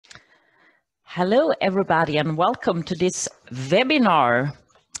Hello everybody and welcome to this webinar.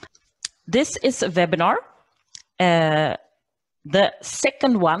 This is a webinar, the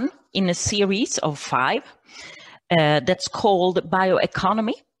second one in a series of 5 that's called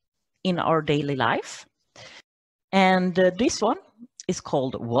Bioeconomy in Our Daily Life. And this one is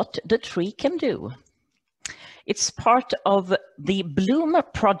called What the Tree Can Do. It's part of the BLOOM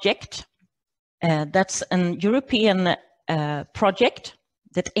project. That's an European project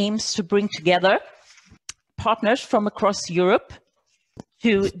that aims to bring together partners from across Europe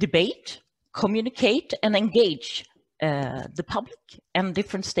to debate, communicate and engage the public and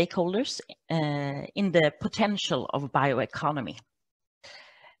different stakeholders in the potential of bioeconomy.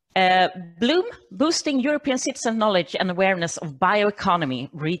 BLOOM, boosting European citizen knowledge and awareness of bioeconomy,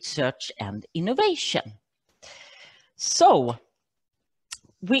 research and innovation. So,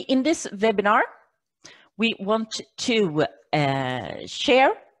 in this webinar, we want to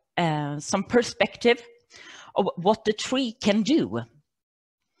share some perspective of what the tree can do.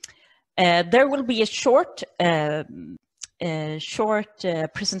 There will be a short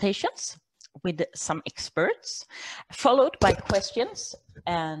presentations with some experts, followed by questions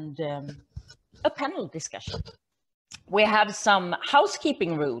and a panel discussion. We have some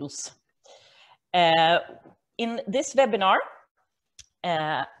housekeeping rules. In this webinar,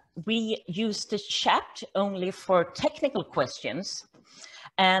 we use the chat only for technical questions.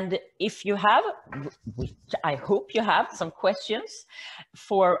 And if you have, which I hope you have, some questions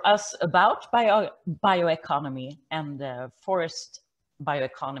for us about bioeconomy and forest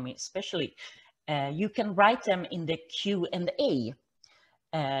bioeconomy especially, you can write them in the Q&A.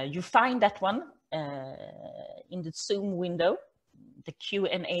 You find that one in the Zoom window, the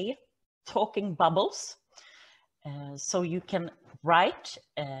Q&A, talking bubbles. So you can write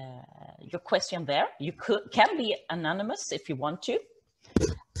your question there. You can be anonymous if you want to.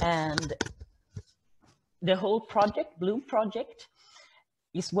 And the whole project, BLOOM project,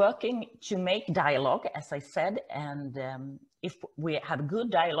 is working to make dialogue, as I said. And if we have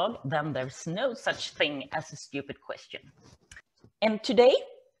good dialogue, then there's no such thing as a stupid question. And today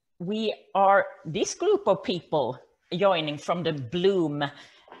we are this group of people joining from the BLOOM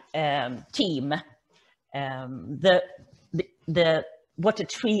team. The What a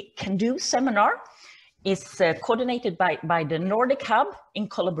Tree Can Do seminar is coordinated by the Nordic Hub in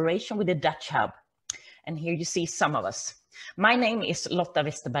collaboration with the Dutch Hub. And here you see some of us. My name is Lotta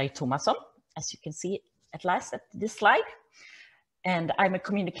Westerberg Thomasson, as you can see at last at this slide. And I'm a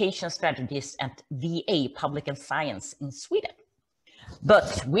communication strategist at VA, Public and Science in Sweden.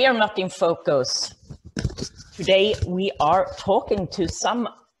 But we are not in focus. Today we are talking to some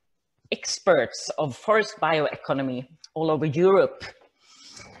experts of forest bioeconomy all over Europe.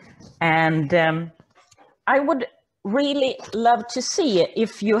 And I would really love to see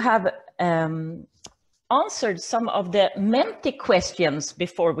if you have answered some of the Menti questions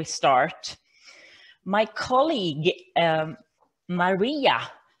before we start. My colleague,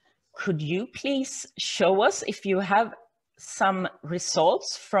 Maria, could you please show us if you have some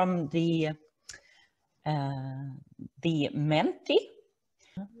results from the Menti?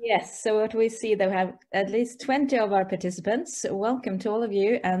 Yes, so what we see, they have at least 20 of our participants. Welcome to all of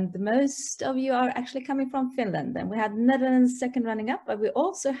you, and most of you are actually coming from Finland. And we had Netherlands second running up, but we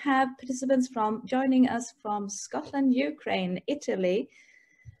also have participants joining us from Scotland, Ukraine, Italy,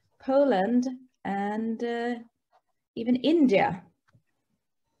 Poland, and even India.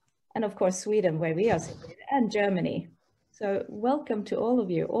 And of course, Sweden, where we are situated, and Germany. So welcome to all of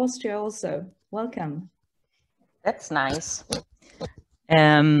you. Austria also, welcome. That's nice.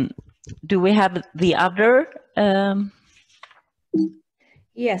 Do we have the other?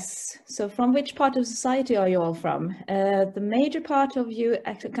 Yes. So from which part of society are you all from? The major part of you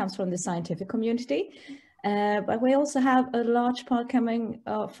actually comes from the scientific community, but we also have a large part coming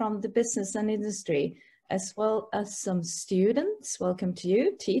from the business and industry, as well as some students. Welcome to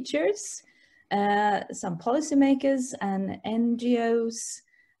you, teachers, some policymakers and NGOs,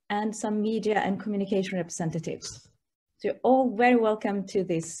 and some media and communication representatives. So you're all very welcome to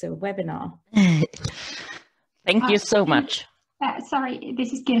this webinar. Thank you so much. Sorry,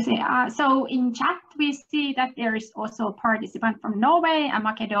 this is Kirsi. So in chat, we see that there is also a participant from Norway and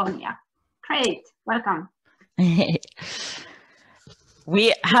Macedonia. Great, welcome.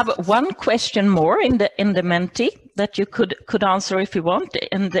 We have one question more in the Menti that you could answer if you want,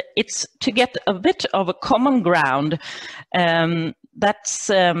 and it's to get a bit of a common ground. That's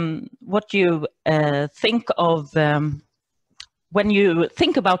what you think of when you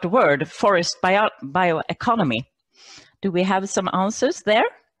think about the word forest bioeconomy. Do we have some answers there?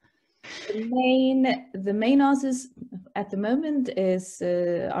 The main answers at the moment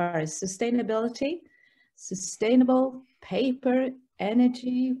are sustainability, sustainable paper,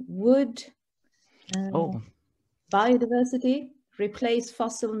 energy, wood, biodiversity, replace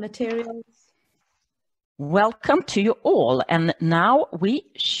fossil materials. Welcome to you all. And now we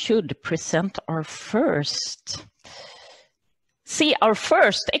should present our first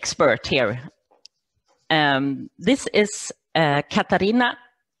expert here. This is Katariina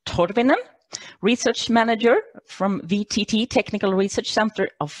Torvinen, Research Manager from VTT Technical Research Center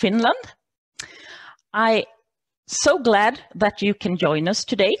of Finland. I'm so glad that you can join us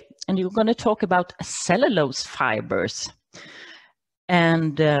today, and you're going to talk about cellulose fibers.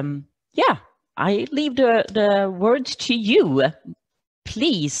 And yeah, I leave the word to you.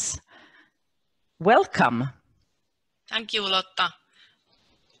 Please, welcome. Thank you, Lotta.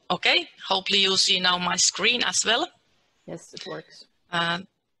 Okay, hopefully you see now my screen as well. Yes, it works.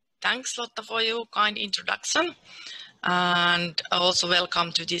 Thanks, Lotta, for your kind introduction. And also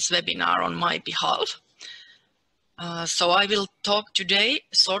welcome to this webinar on my behalf. So I will talk today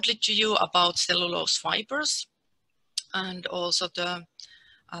shortly to you about cellulose fibers and also the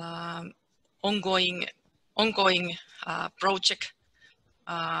ongoing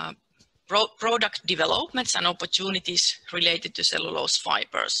product developments and opportunities related to cellulose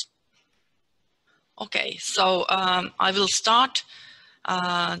fibers. Okay, so I will start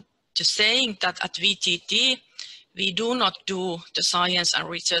to saying that at VTT we do not do the science and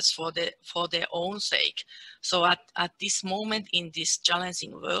research for their own sake. So at this moment in this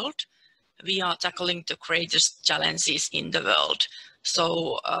challenging world, we are tackling the greatest challenges in the world.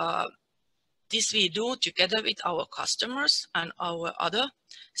 So this we do together with our customers and our other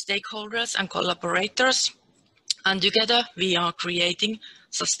stakeholders and collaborators. And together we are creating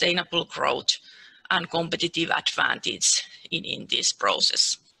sustainable growth and competitive advantage in this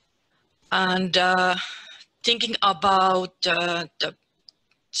process. And thinking about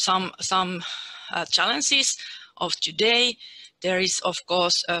some challenges of today, there is of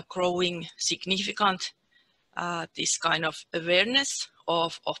course a growing significant this kind of awareness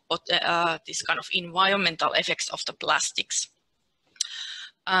of this kind of environmental effects of the plastics.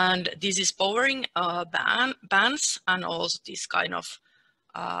 And this is powering bans and also this kind of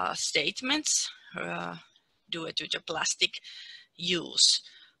statements due to the plastic use.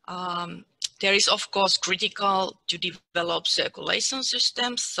 There is of course critical to develop circulation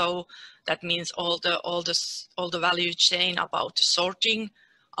systems. So that means all the value chain about the sorting,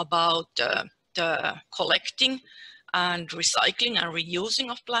 about the collecting and recycling and reusing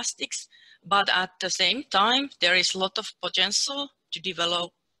of plastics. But at the same time, there is a lot of potential to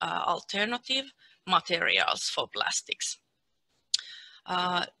develop alternative materials for plastics.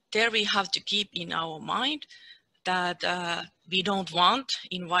 There we have to keep in our mind that we don't want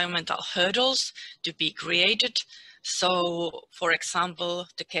environmental hurdles to be created. So, for example,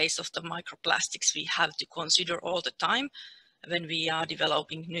 the case of the microplastics we have to consider all the time when we are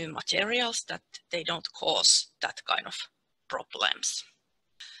developing new materials, that they don't cause that kind of problems.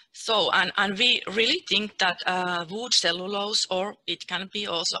 So, and we really think that wood cellulose, or it can be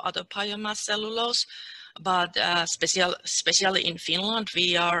also other biomass cellulose, but especially in Finland,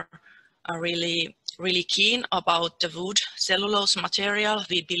 we are really keen about the wood cellulose material.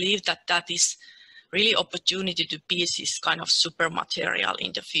 We believe that that is really opportunity to be this kind of super material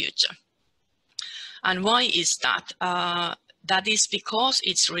in the future. And why is that? That is because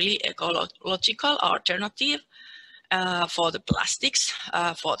it's really ecological alternative for the plastics,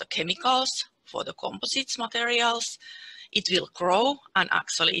 for the chemicals, for the composites materials. It will grow and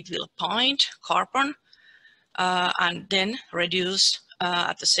actually it will bind carbon and then reduce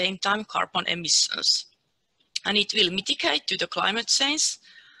at the same time carbon emissions. And it will mitigate to the climate change.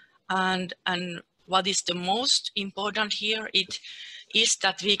 And what is the most important here, it is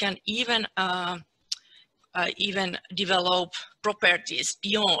that we can even develop properties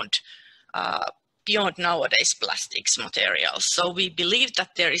beyond nowadays plastics materials. So we believe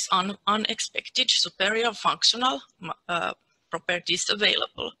that there is unexpected superior functional properties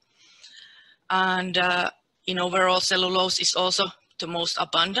available. And in overall, cellulose is also the most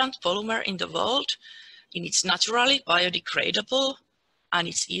abundant polymer in the world. And it's naturally biodegradable and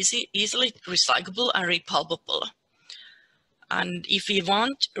it's easily recyclable and repulpable. And if we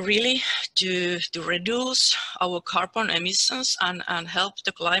want really to reduce our carbon emissions and help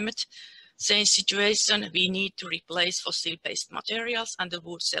the climate change situation, we need to replace fossil-based materials, and the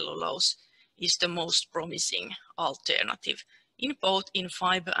wood cellulose is the most promising alternative in both in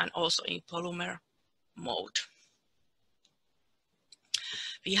fiber and also in polymer mode.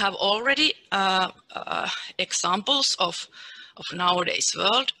 We have already examples of nowadays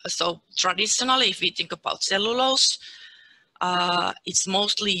world. So traditionally, if we think about cellulose, it's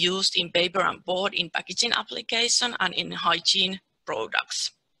mostly used in paper and board in packaging application and in hygiene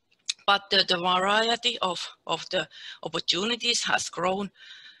products. But the variety of the opportunities has grown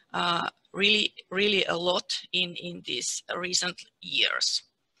really a lot in these recent years.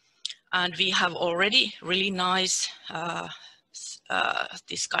 And we have already really nice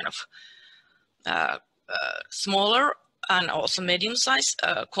this kind of smaller and also medium-sized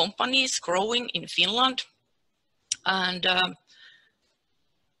companies growing in Finland, and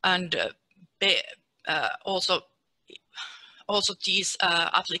also these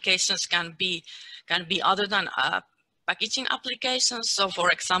applications can be other than packaging applications. So, for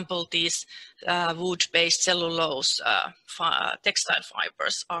example, these wood-based cellulose textile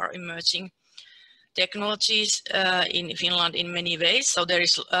fibers are emerging technologies in Finland in many ways. So there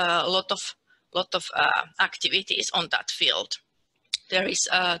is a lot of activities on that field. There is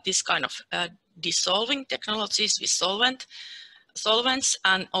this kind of dissolving technologies with solvents,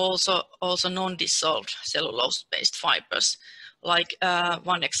 and also non-dissolved cellulose-based fibers. Like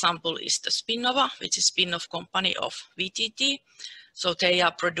one example is the Spinnova, which is spin-off company of VTT. So they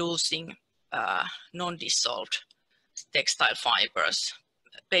are producing non-dissolved textile fibers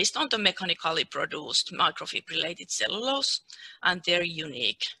based on the mechanically produced microfibrillated cellulose and their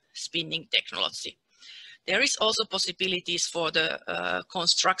unique spinning technology. There is also possibilities for the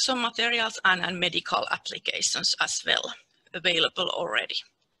construction materials and medical applications as well available already.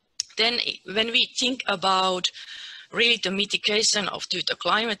 Then when we think about really the mitigation of due to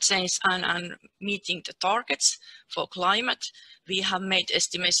climate change and meeting the targets for climate, we have made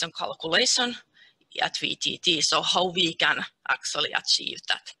estimation calculation at VTT, so how we can actually achieve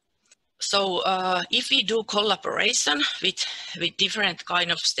that. So if we do collaboration with different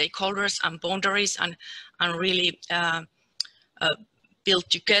kind of stakeholders and boundaries and really build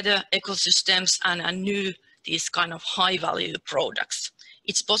together ecosystems and new these kind of high value products,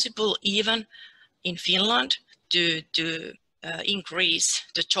 it's possible even in Finland to increase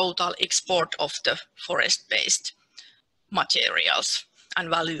the total export of the forest-based materials and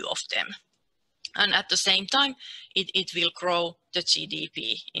value of them. And at the same time, it will grow the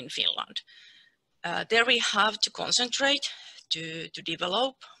GDP in Finland. There we have to concentrate to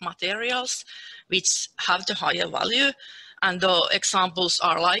develop materials which have the higher value. And the examples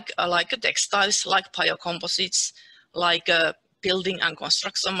are like textiles, like biocomposites, like building and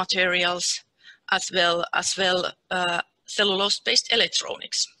construction materials, as well cellulose-based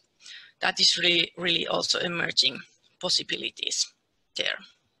electronics. That is really also emerging possibilities there.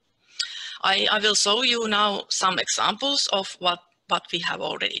 I will show you now some examples of what we have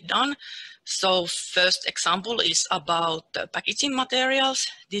already done. So first example is about the packaging materials.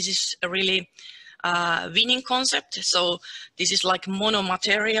 This is a really winning concept. So this is like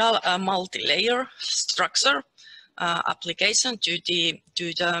monomaterial multi-layer structure application to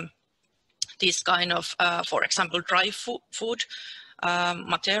this kind of, for example, dry food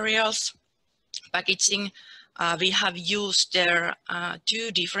materials packaging. We have used there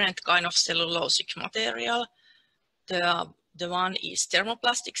two different kind of cellulosic material. The one is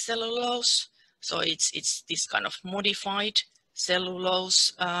thermoplastic cellulose, so it's this kind of modified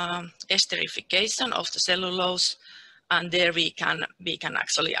cellulose esterification of the cellulose, and there we can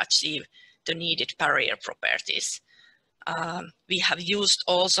actually achieve the needed barrier properties. We have used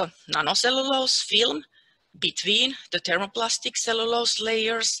also nanocellulose film between the thermoplastic cellulose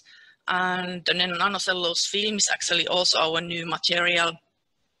layers, and the nanocellulose film is actually also our new material,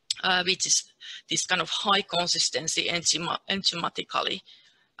 which is this kind of high consistency enzymatically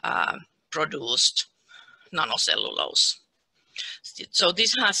produced nanocellulose. So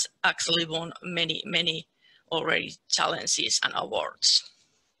this has actually won many already challenges and awards.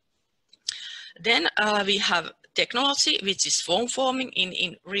 Then we have technology which is foam forming.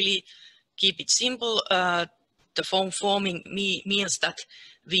 In really keep it simple, the foam forming means that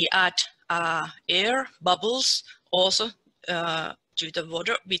we add air bubbles also to the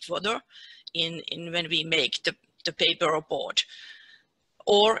water with water in when we make the paper or board,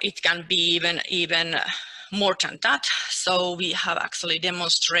 or it can be even more than that. So we have actually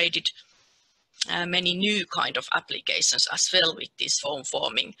demonstrated many new kind of applications as well with this foam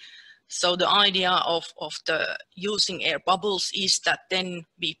forming. So the idea of the using air bubbles is that then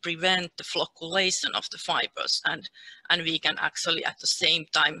we prevent the flocculation of the fibers, and we can actually at the same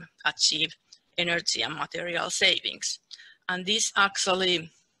time achieve energy and material savings. And this actually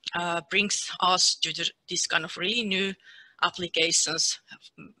brings us to this kind of really new applications,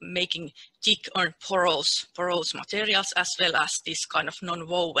 making thick or porous materials, as well as this kind of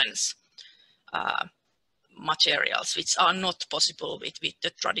non-wovens materials, which are not possible with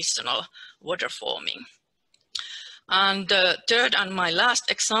the traditional water forming. And the third and my last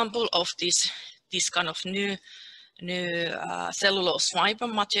example of this kind of new cellulose fiber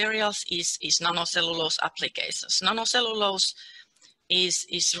materials is nanocellulose applications. Nanocellulose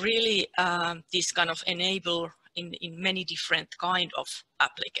is really this kind of enabler in many different kind of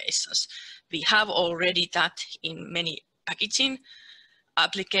applications. We have already that in many packaging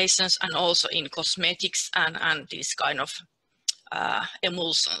applications and also in cosmetics and this kind of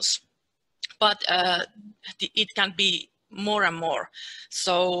emulsions. But it can be more and more.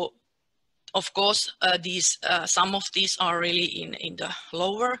 So of course, some of these are really in the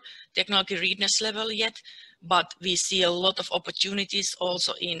lower technology readiness level yet, but we see a lot of opportunities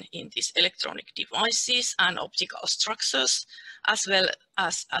also in these electronic devices and optical structures, as well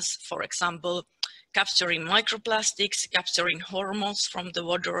as for example, capturing microplastics, capturing hormones from the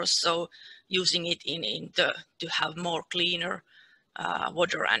water, so using it to have more cleaner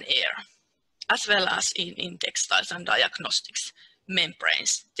water and air, as well as in textiles and diagnostics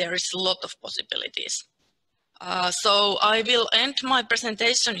membranes. There is a lot of possibilities. So I will end my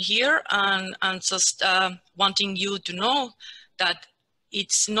presentation here and just wanting you to know that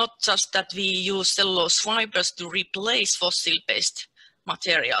it's not just that we use cellulose fibers to replace fossil-based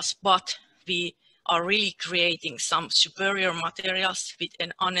materials, but we are really creating some superior materials with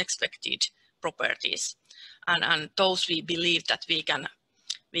an unexpected properties. And those we believe that we can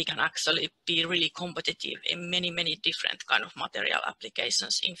actually be really competitive in many different kind of material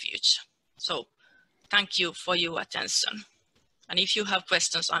applications in future. So thank you for your attention. And if you have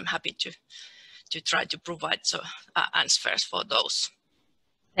questions, I'm happy to try to provide answers for those.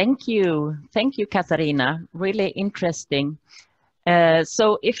 Thank you, Katariina. Really interesting.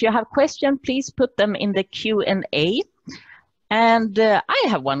 So if you have questions, please put them in the Q&A. And I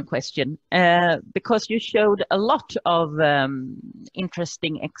have one question, because you showed a lot of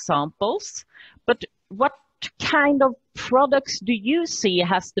interesting examples, but what kind of products do you see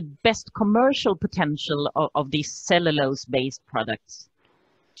has the best commercial potential of these cellulose-based products?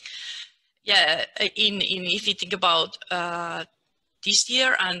 Yeah, if you think about this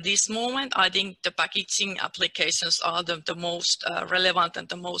year and this moment, I think the packaging applications are the most relevant and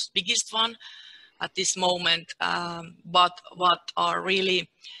the most biggest one at this moment, but what are really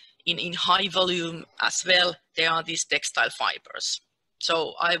in high volume as well, they are these textile fibers.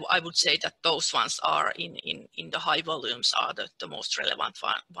 So I would say that those ones are in the high volumes are the most relevant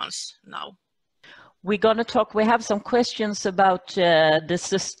ones now. We're going to talk, we have some questions about the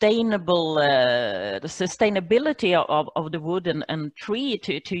sustainability of the wood and tree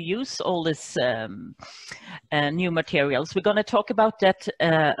to use all this new materials. We're going to talk about that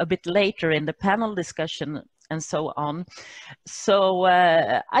a bit later in the panel discussion and so on. So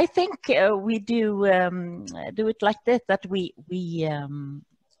I think we do it like this, that we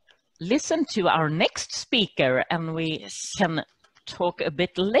listen to our next speaker and we can talk a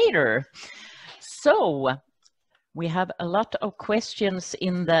bit later. So we have a lot of questions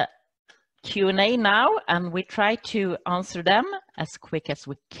in the Q&A now, and we try to answer them as quick as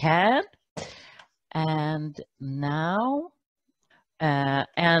we can. And now,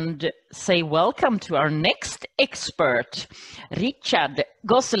 and say welcome to our next expert, Richard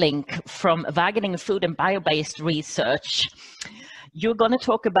Gosselink from Wageningen Food Biobased Research. You're going to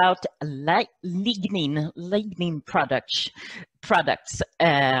talk about lignin products.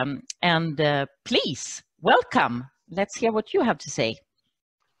 Please, welcome. Let's hear what you have to say.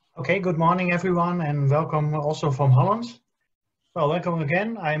 Okay, good morning everyone, and welcome also from Holland. Well, welcome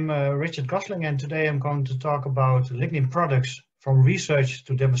again. I'm Richard Gosselink, and today I'm going to talk about lignin products from research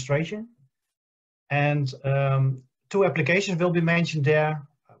to demonstration. And two applications will be mentioned there,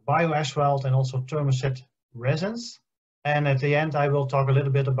 bioasphalt and also thermoset resins. And at the end, I will talk a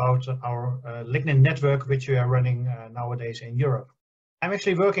little bit about our lignin network, which we are running nowadays in Europe. I'm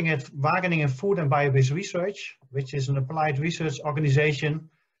actually working at Wageningen Food Biobased Research, which is an applied research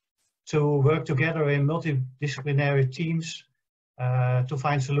organization to work together in multidisciplinary teams to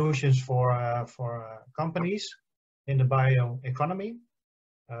find solutions for companies in the bioeconomy.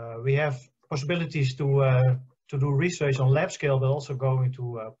 We have possibilities to do research on lab scale, but also going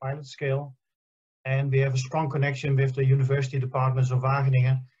to pilot scale. And we have a strong connection with the university departments of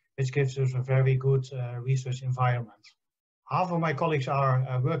Wageningen, which gives us a very good research environment. Half of my colleagues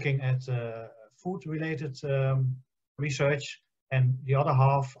are working at food-related research, and the other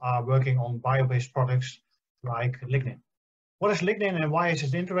half are working on bio-based products like lignin. What is lignin and why is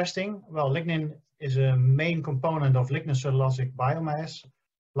it interesting? Well, lignin is a main component of lignocellulosic biomass,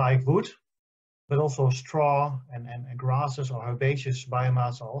 like wood, but also straw and grasses or herbaceous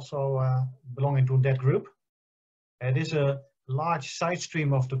biomass are also belonging to that group. It is a large side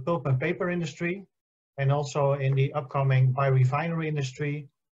stream of the pulp and paper industry, and also in the upcoming biorefinery industry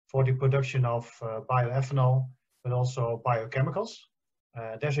for the production of bioethanol, but also biochemicals.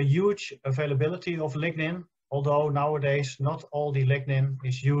 There's a huge availability of lignin, although nowadays not all the lignin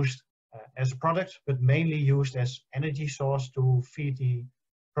is used as a product, but mainly used as energy source to feed the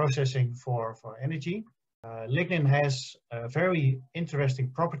processing for energy. Lignin has very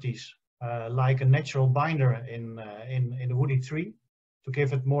interesting properties, like a natural binder in the woody tree, to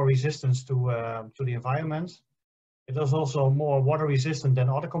give it more resistance to the environment. It is also more water resistant than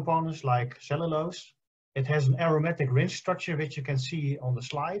other components like cellulose. It has an aromatic rinse structure, which you can see on the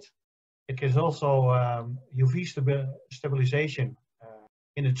slide. It gives also UV stabilization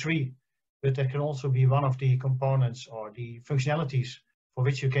in a tree, but that can also be one of the components or the functionalities for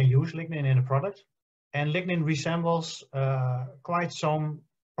which you can use lignin in a product. And lignin resembles quite some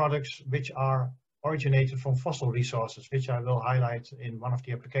products which are originated from fossil resources, which I will highlight in one of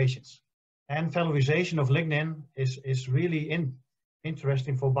the applications. And valorization of lignin is really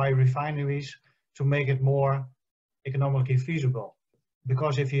interesting for biorefineries to make it more economically feasible.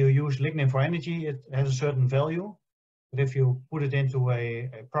 Because if you use lignin for energy, it has a certain value. But if you put it into a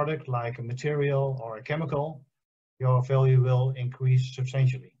product like a material or a chemical, your value will increase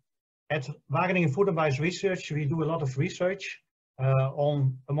substantially. At Wageningen Food Biobased Research, we do a lot of research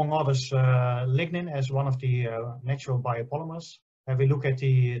on, among others, lignin as one of the natural biopolymers. And we look at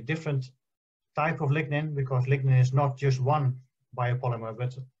the different type of lignin, because lignin is not just one biopolymer,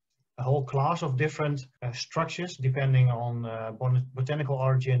 but a whole class of different structures depending on botanical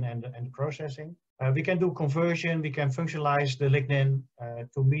origin and the processing. We can do conversion, we can functionalize the lignin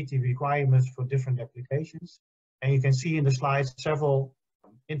to meet the requirements for different applications. And you can see in the slides several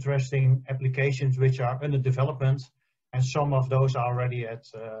interesting applications which are under development, and some of those are already at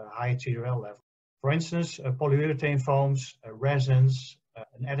high TRL level. For instance, polyurethane foams, resins,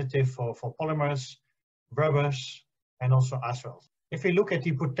 an additive for polymers, rubbers, and also asphalt. If we look at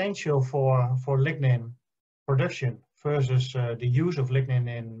the potential for lignin production versus the use of lignin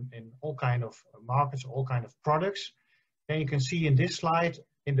in all kind of markets, all kind of products, then you can see in this slide,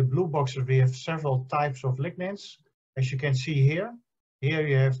 in the blue boxes, we have several types of lignins. As you can see here,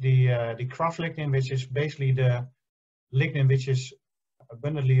 you have the kraft lignin, which is basically the lignin which is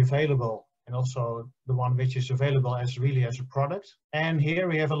abundantly available, and also the one which is available as a product. And here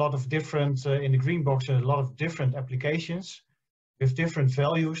we have a lot of different, in the green box, a lot of different applications with different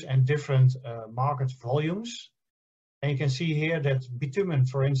values and different market volumes. And you can see here that bitumen,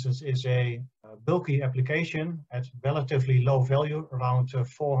 for instance, is a bulky application at relatively low value, around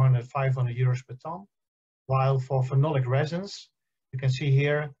 400, 500 euros per ton. While for phenolic resins, you can see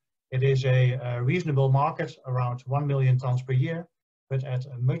here, it is a reasonable market, around 1 million tons per year, but at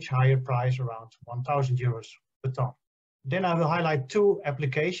a much higher price, around 1,000 euros per ton. Then I will highlight two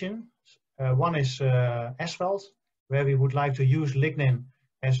applications. One is asphalt, where we would like to use lignin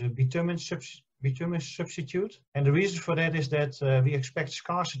as a bitumen substitute. And the reason for that is that we expect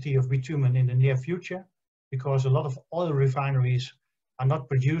scarcity of bitumen in the near future, because a lot of oil refineries are not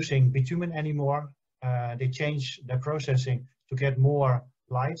producing bitumen anymore. They change their processing to get more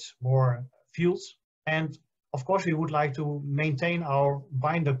lights, more fuels. And of course, we would like to maintain our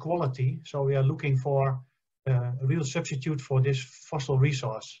binder quality. So we are looking for a real substitute for this fossil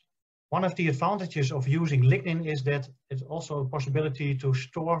resource. One of the advantages of using lignin is that it's also a possibility to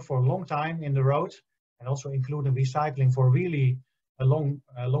store for a long time in the road, and also including recycling for really a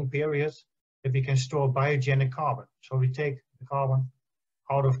long period, that we can store biogenic carbon. So we take the carbon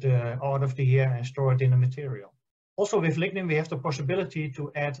out of the air and store it in a material. Also with lignin, we have the possibility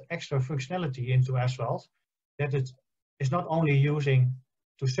to add extra functionality into asphalt, that it is not only using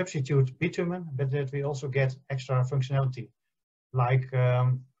to substitute bitumen, but that we also get extra functionality, like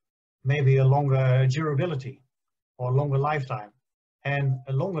maybe a longer durability or longer lifetime. And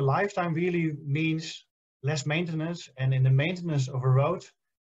a longer lifetime really means less maintenance, and in the maintenance of a road,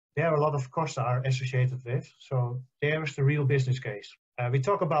 there are a lot of costs are associated with. So there is the real business case. We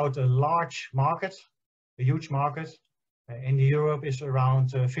talk about a large market, a huge market. In Europe is around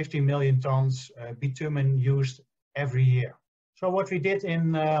 50 million tons bitumen used every year. So what we did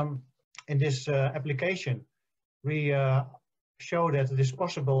in this application, we show that it is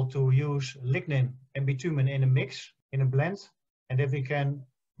possible to use lignin and bitumen in a mix, in a blend, and that we can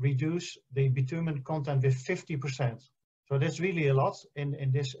reduce the bitumen content with 50%. So that's really a lot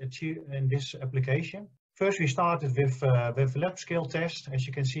in this application. First, we started with lab scale test, as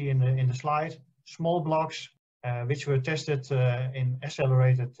you can see in the slide, small blocks, which were tested in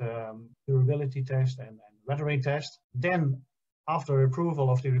accelerated durability test and weathering test. Then after approval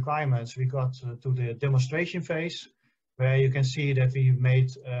of the requirements, we got to the demonstration phase, where you can see that we made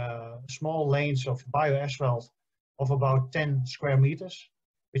small lanes of bioasphalt of about 10 square meters,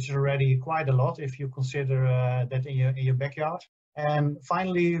 which is already quite a lot if you consider that in your backyard. And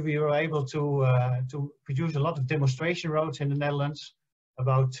finally, we were able to produce a lot of demonstration roads in the Netherlands,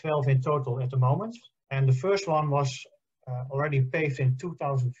 about 12 in total at the moment. And the first one was already paved in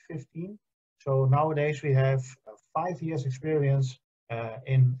 2015. So nowadays we have 5 years experience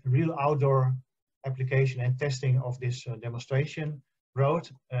in real outdoor application and testing of this demonstration road.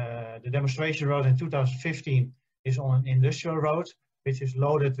 The demonstration road in 2015 is on an industrial road, which is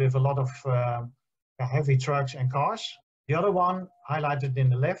loaded with a lot of heavy trucks and cars. The other one highlighted in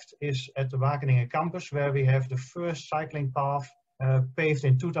the left is at the Wageningen campus, where we have the first cycling path paved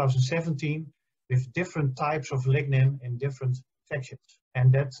in 2017 with different types of lignin in different sections.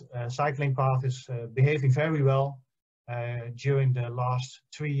 And that cycling path is behaving very well during the last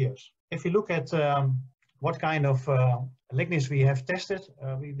 3 years. If you look at what kind of lignins we have tested,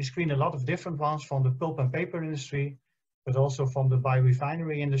 we screened a lot of different ones from the pulp and paper industry, but also from the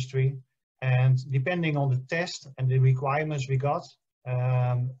biorefinery industry. And depending on the test and the requirements we got,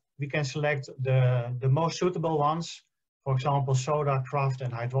 we can select the most suitable ones. For example, soda, kraft,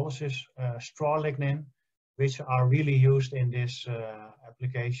 and hydrolysis straw lignin, which are really used in this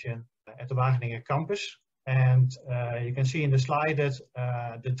application at the Wageningen campus. And you can see in the slide that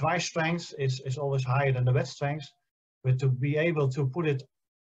the dry strength is always higher than the wet strength. But to be able to put it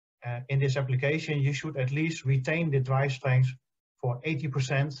in this application, you should at least retain the dry strength for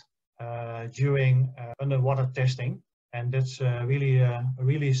 80% during underwater testing. And that's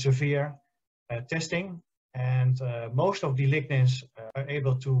really severe testing. And most of the lignins are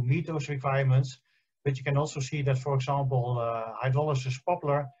able to meet those requirements. But you can also see that, for example, hydrolysis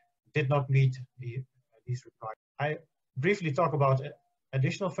poplar did not meet these requirements. I briefly talk about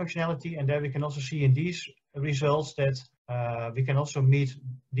additional functionality, and there we can also see in these results that we can also meet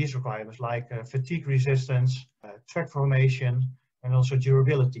these requirements like fatigue resistance, track formation, and also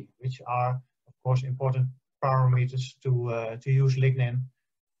durability, which are, of course, important parameters to use lignin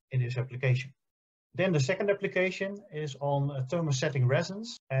in this application. Then the second application is on thermosetting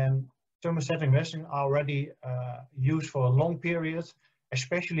resins, and thermosetting resin are already used for a long period,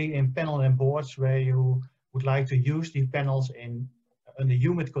 especially in panel and boards where you would like to use the panels under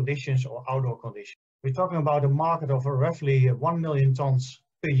humid conditions or outdoor conditions. We're talking about a market of roughly 1 million tons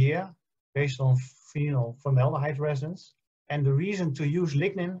per year based on phenol formaldehyde resins. And the reason to use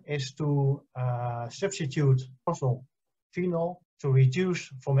lignin is to substitute fossil phenol to reduce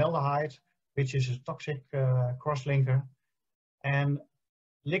formaldehyde, which is a toxic cross-linker. And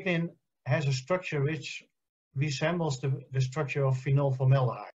lignin has a structure which resembles the structure of phenol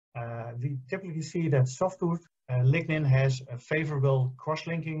formaldehyde. We typically see that softwood lignin has a favorable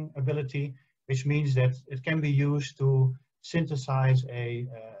cross-linking ability, which means that it can be used to synthesize a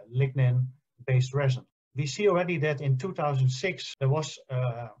lignin-based resin. We see already that in 2006 there was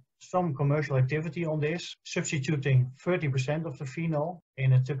some commercial activity on this, substituting 30% of the phenol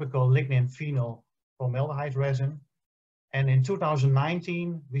in a typical lignin phenol formaldehyde resin. And in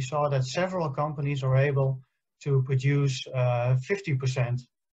 2019, we saw that several companies are able to produce 50%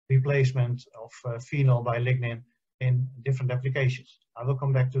 replacement of phenol by lignin in different applications. I will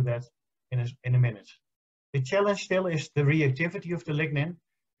come back to that in a minute. The challenge still is the reactivity of the lignin,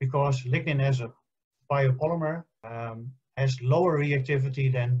 because lignin as a biopolymer has lower reactivity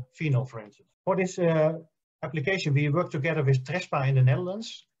than phenol, for instance. For this application, we work together with Trespa in the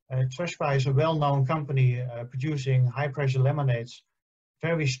Netherlands. Trespa is a well-known company producing high-pressure laminates,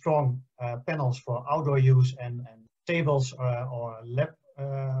 very strong panels for outdoor use and tables or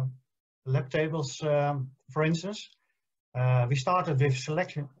lab tables, for instance. We started with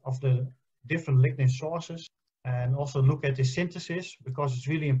selection of the different lignin sources and also look at the synthesis, because it's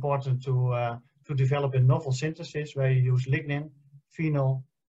really important to develop a novel synthesis where you use lignin, phenol,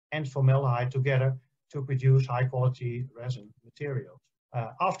 and formaldehyde together to produce high-quality resin materials.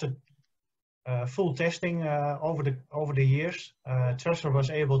 After full testing over the years, Trespa was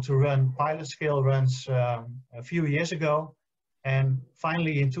able to run pilot scale runs a few years ago, and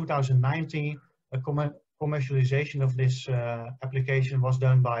finally in 2019 a commercialization of this application was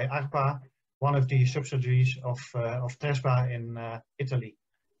done by ARPA, one of the subsidiaries of Trespa in Italy.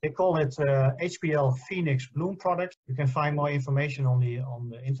 They call it HPL Phoenix BLOOM product. You can find more information on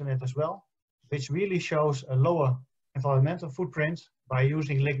the internet as well, which really shows a lower environmental footprint by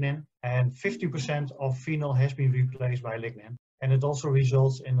using lignin, and 50% of phenol has been replaced by lignin. And it also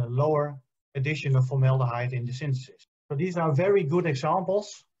results in a lower addition of formaldehyde in the synthesis. So these are very good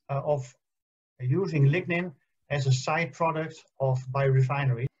examples of using lignin as a side product of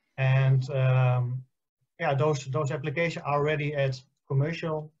biorefinery. And yeah, those applications are already at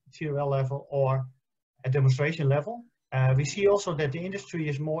commercial material level or at demonstration level. We see also that the industry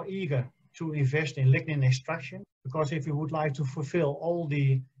is more eager to invest in lignin extraction, because if you would like to fulfill all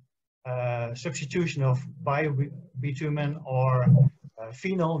the substitution of biobitumen or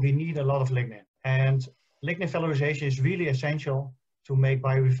phenol, we need a lot of lignin. And lignin valorization is really essential to make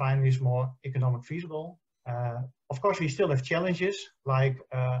biorefineries more economic feasible. Of course, we still have challenges, like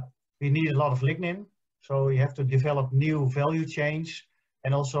we need a lot of lignin, so you have to develop new value chains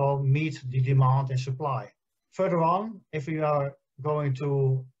and also meet the demand and supply. Further on, if we are going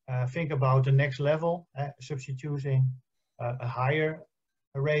to think about the next level, substituting a higher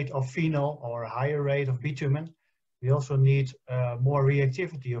rate of phenol or a higher rate of bitumen, we also need more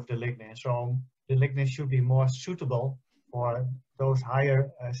reactivity of the lignin. So the lignin should be more suitable for those higher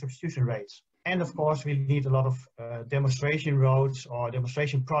substitution rates. And of course, we need a lot of demonstration roads or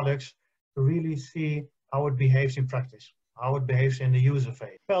demonstration products to really see how it behaves in practice, how it behaves in the user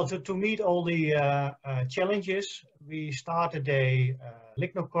phase. Well, to meet all the challenges, we started a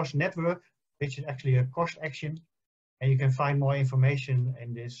ligno cost network, which is actually a cost action. And you can find more information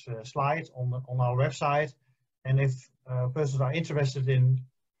in this slide on our website. And if persons are interested in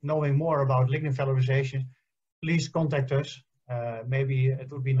knowing more about lignin valorization, please contact us. Maybe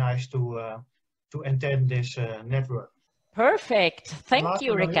it would be nice to attend this network. Perfect. Thank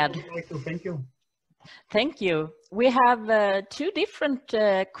you, Richard. Thank you. Thank you. We have two different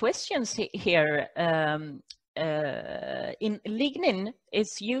questions here. In lignin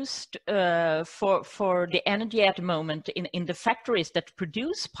is used for the energy at the moment in the factories that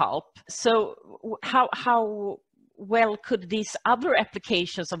produce pulp. So how well could these other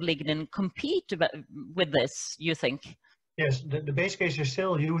applications of lignin compete with this, you think? Yes, the base case is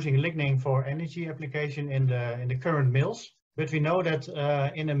still using lignin for energy application in the current mills. But we know that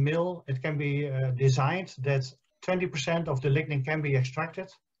in a mill, it can be designed that 20% of the lignin can be extracted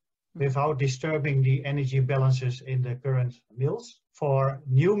without disturbing the energy balances in the current mills. For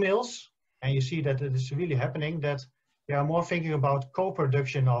new mills, and you see that it is really happening, that they are more thinking about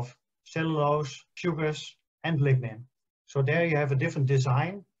co-production of cellulose, sugars, and lignin. So there you have a different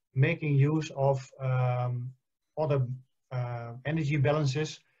design, making use of other energy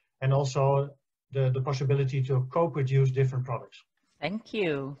balances and also the possibility to co-produce different products. Thank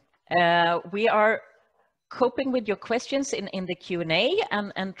you. We are coping with your questions in the Q&A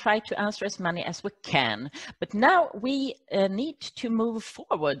and try to answer as many as we can. But now we need to move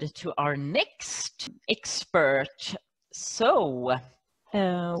forward to our next expert. So,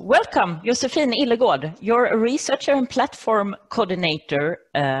 welcome, Josefin Illergård. You're a researcher and platform coordinator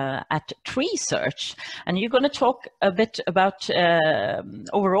at Treesearch, and you're going to talk a bit about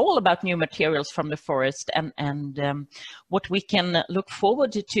overall about new materials from the forest and what we can look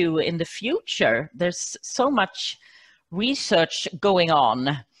forward to in the future. There's so much research going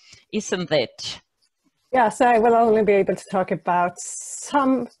on, isn't it? Yes, I will only be able to talk about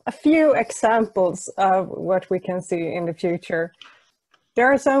a few examples of what we can see in the future.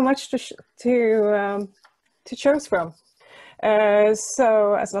 There is so much to choose from.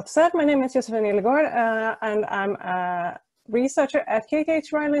 So, as Lotta said, my name is Josefin Illergård, and I'm a researcher at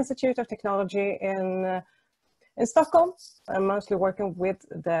KTH Royal Institute of Technology in Stockholm. I'm mostly working with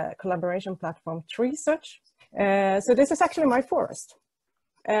the collaboration platform Treesearch. So this is actually my forest.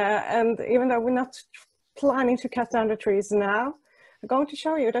 And even though we're not planning to cut down the trees now, I'm going to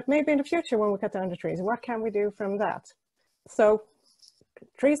show you that maybe in the future when we cut down the trees, what can we do from that? So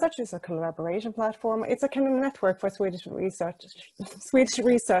Treesearch is a collaboration platform. It's a kind of network for Swedish researchers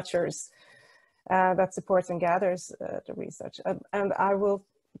that supports and gathers the research. And I will,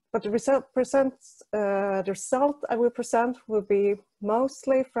 but the result I will present will be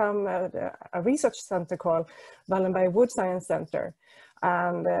mostly from a research center called Wallenberg Wood Science Center.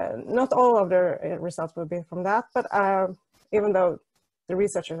 And not all of the results will be from that, but even though the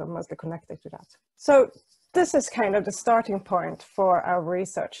researchers are mostly connected to that. So this is kind of the starting point for our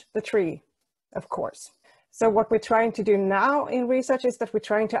research, the tree, of course. So what we're trying to do now in research is that we're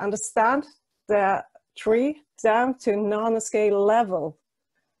trying to understand the tree down to nanoscale level.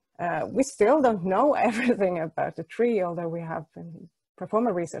 We still don't know everything about the tree, although we have been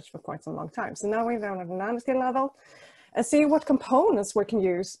performing research for quite some long time. So now we're down at the nanoscale level and see what components we can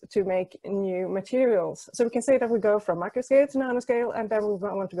use to make new materials. So we can say that we go from microscale to nanoscale, and then we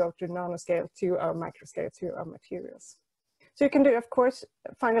want to go to nanoscale to our microscale to our materials. So you can do, of course,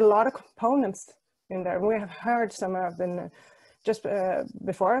 find a lot of components in there. We have heard some of them just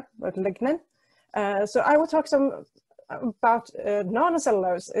before, about lignin. So I will talk some about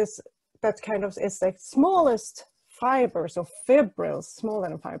nanocellulose is that kind of is the smallest fibers or fibrils, smaller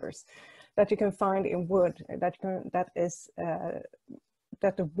than fibers, that you can find in wood, that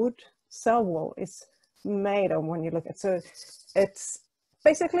the wood cell wall is made of when you look at. So it's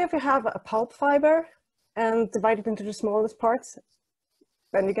basically, if you have a pulp fiber and divide it into the smallest parts,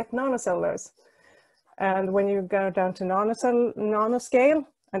 then you get nanocellulose. And when you go down to nanoscale,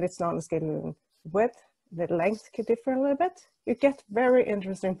 and it's nanoscale in width, the length could differ a little bit, you get very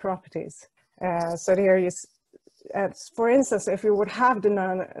interesting properties. So here you, for instance, if you would have the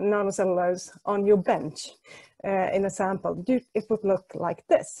nanocellulose on your bench in a sample, it would look like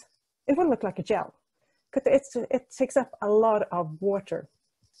this. It would look like a gel, because it takes up a lot of water.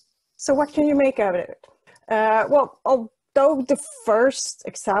 So what can you make out of it? Well, although the first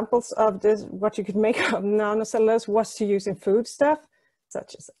examples of this, what you could make of nanocellulose was to use in foodstuff,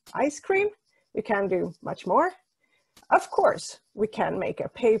 such as ice cream, you can do much more. Of course, we can make a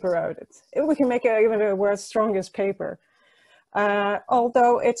paper out of it. We can make even the world's strongest paper.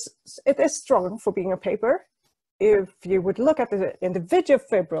 Although it is strong for being a paper, if you would look at the individual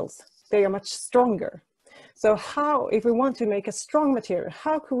fibrils, they are much stronger. So how, if we want to make a strong material,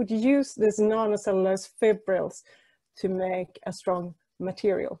 how could we use this nanocellulose fibrils to make a strong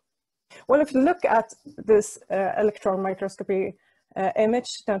material? Well, if you look at this electron microscopy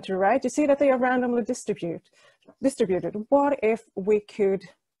image down to the right, you see that they are randomly distributed. What if we could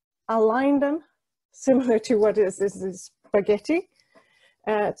align them similar to what is spaghetti,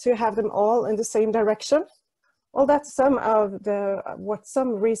 to have them all in the same direction? Well, that's some of what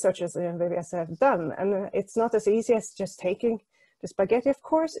some researchers in VBS have done, and it's not as easy as just taking the spaghetti, of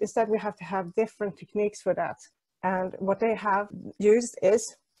course. Instead, we have to have different techniques for that. And what they have used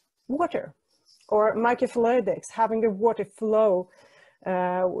is water, or microfluidics, having the water flow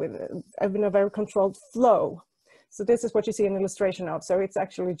in a very controlled flow. So this is what you see an illustration of. So it's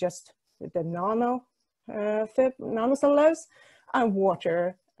actually just the nanocellulose and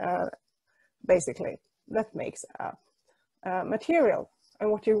water, basically, that makes a material.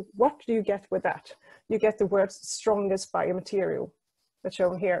 And what do you get with that? You get the world's strongest biomaterial, that's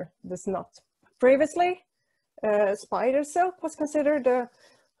shown here, this knot. Previously, spider silk was considered the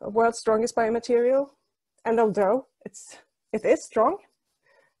world's strongest biomaterial. And although it is strong,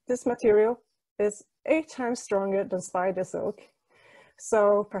 this material is 8 times stronger than spider silk.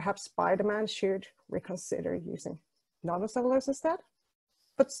 So perhaps Spider-Man should reconsider using nanocellulose instead.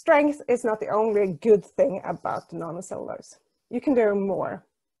 But strength is not the only good thing about nanocellulose. You can do more.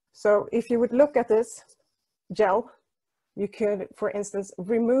 So if you would look at this gel, you could, for instance,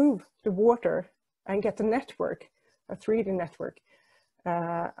 remove the water and get a network, a 3D network.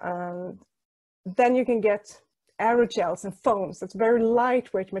 And then you can get aerogels and foams. That's very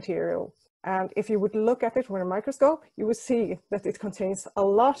lightweight material. And if you would look at it with a microscope, you would see that it contains a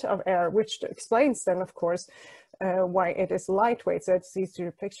lot of air, which explains then, of course, why it is lightweight. So it's easy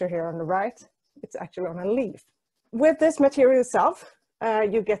to picture here on the right. It's actually on a leaf. With this material itself,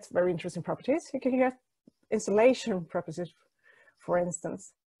 you get very interesting properties. You can get insulation properties, for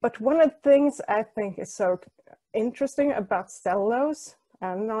instance. But one of the things I think is so interesting about cellulose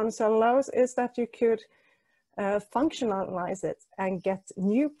and non-cellulose is that you could functionalize it and get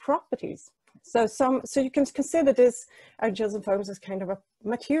new properties. So you can consider this aerogels and foams as kind of a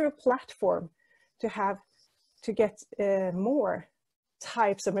material platform to get more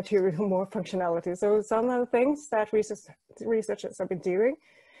types of material, more functionality. So some of the things that researchers have been doing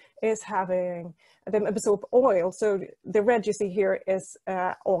is having them absorb oil. So the red you see here is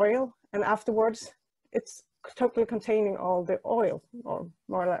oil, and afterwards it's totally containing all the oil, or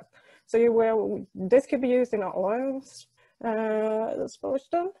more or less. So this could be used in an oil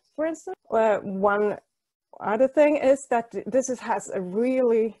explosion, for instance. One other thing is that this has a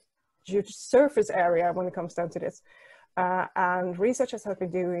really huge surface area when it comes down to this. And researchers have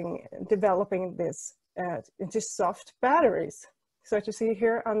been developing this into soft batteries. So what you see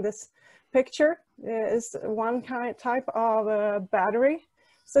here on this picture is one type of battery.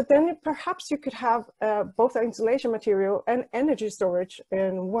 So then perhaps you could have both insulation material and energy storage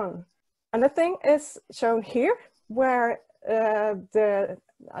in one. And the thing is shown here, where the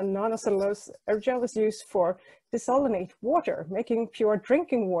nanocellulose aerogel is used for desalinate water, making pure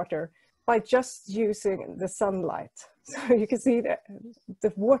drinking water by just using the sunlight. So you can see that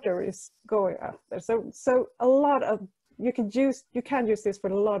the water is going up there. So a lot of, you can use this for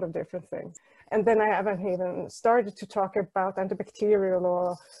a lot of different things. And then I haven't even started to talk about antibacterial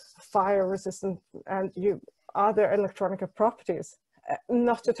or fire resistant and other electronic properties.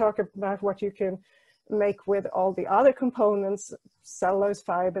 Not to talk about what you can make with all the other components, cellulose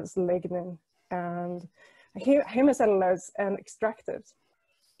fibers, lignin, and hemicellulose and extractives.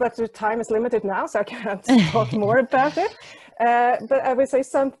 but the time is limited now, so I can't talk more about it. But I will say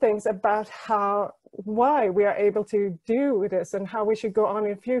some things about why we are able to do this and how we should go on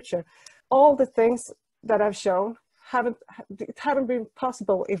in the future. All the things that I've shown haven't been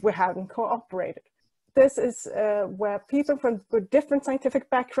possible if we hadn't cooperated. This is where people with different scientific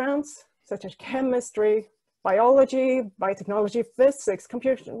backgrounds, such as chemistry, biology, biotechnology, physics,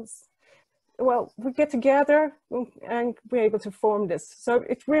 computers, well, we get together and we're able to form this. So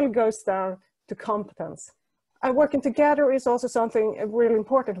it really goes down to competence. And working together is also something really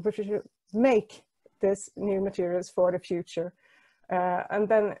important, which is make these new materials for the future. And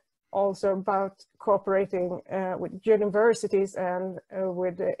then also about cooperating with universities and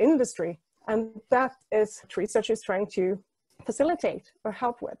with the industry. And that is Treesearch is trying to facilitate or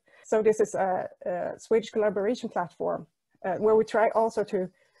help with. So this is a Swedish collaboration platform where we try also to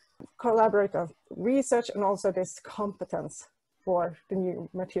collaborate on research and also this competence for the new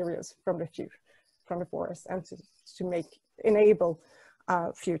materials from the future, from the forest, and to enable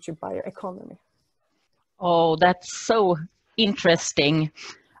future bioeconomy. Oh, that's so interesting.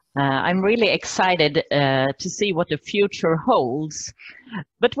 I'm really excited to see what the future holds.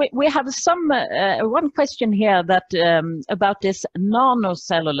 But we have one question here that about this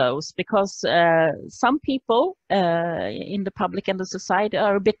nanocellulose, because some people in the public and the society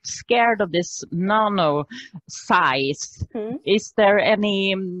are a bit scared of this nano size. Mm-hmm. Is there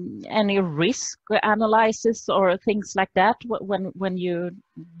any risk analysis or things like that when you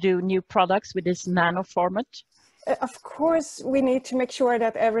do new products with this nano format? Of course, we need to make sure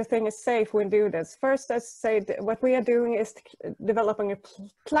that everything is safe when we do this. First, as I said, what we are doing is developing a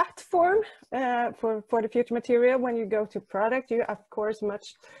platform for the future material. When you go to product, you of course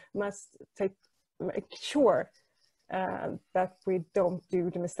must make sure that we don't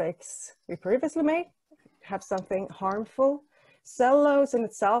do the mistakes we previously made, have something harmful. Cellulose in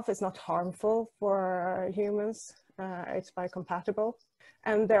itself is not harmful for humans. It's biocompatible.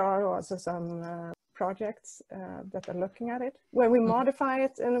 And there are also some projects that are looking at it. When we modify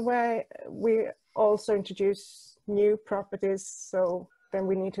it in a way, we also introduce new properties, so then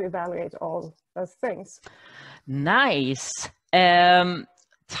we need to evaluate all those things. Nice.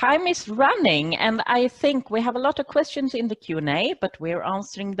 Time is running, and I think we have a lot of questions in the Q&A, but we're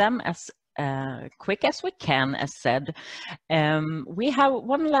answering them as quick as we can, as said. We have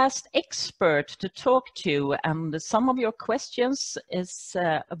one last expert to talk to, and some of your questions is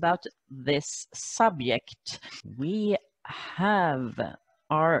about this subject. We have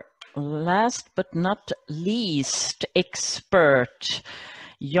our last but not least expert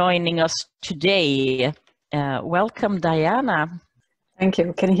joining us today. Welcome, Diana. Thank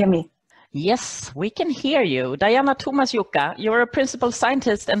you. Can you hear me? Yes, we can hear you. Diana Tomasjukka, you're a principal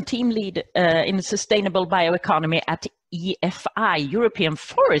scientist and team lead in sustainable bioeconomy at EFI, European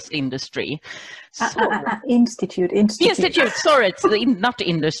Forest Industry. Institute. Institute, sorry, it's not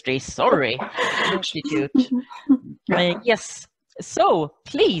industry, sorry. Institute. Yes, so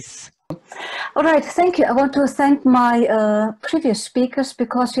please. All right, thank you. I want to thank my previous speakers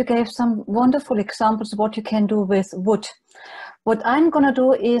because you gave some wonderful examples of what you can do with wood. What I'm going to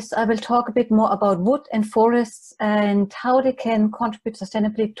do is I will talk a bit more about wood and forests and how they can contribute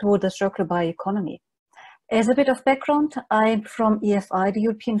sustainably to the circular bioeconomy. As a bit of background, I'm from EFI, the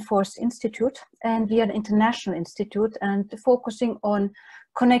European Forest Institute, and we are an international institute and focusing on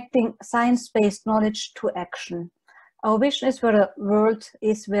connecting science-based knowledge to action. Our vision is where a world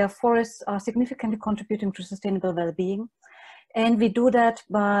is where forests are significantly contributing to sustainable well-being. And we do that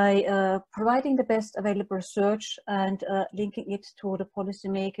by providing the best available research and linking it to the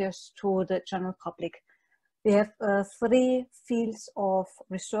policymakers, to the general public. We have 3 fields of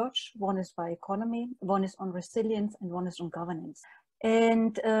research. One is bioeconomy, one is on resilience, and one is on governance.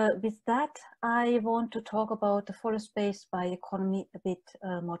 And with that, I want to talk about the forest-based bioeconomy a bit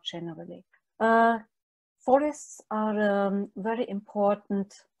more generally. Forests are a very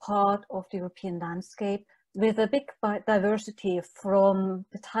important part of the European landscape, with a big diversity from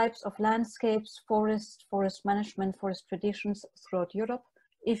the types of landscapes, forest management, forest traditions throughout Europe.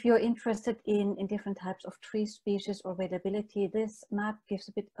 If you're interested in different types of tree species or availability, this map gives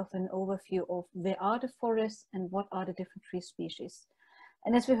a bit of an overview of where are the forests and what are the different tree species.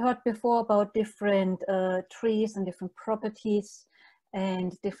 And as we heard before about different trees and different properties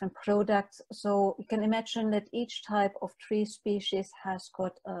and different products, so you can imagine that each type of tree species has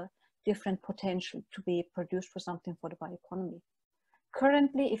got a different potential to be produced for something for the bioeconomy.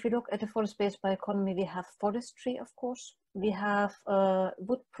 Currently, if you look at the forest-based bioeconomy, we have forestry, of course. We have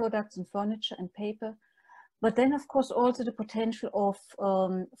wood products and furniture and paper, but then, of course, also the potential of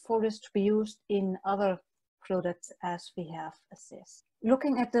forest to be used in other products as we have assessed.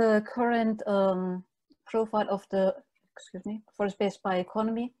 Looking at the current profile of the forest-based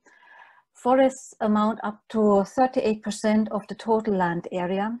bioeconomy, forests amount up to 38% of the total land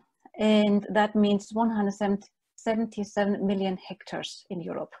area, and that means 177 million hectares in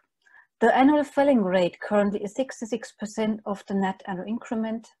Europe. The annual felling rate currently is 66% of the net annual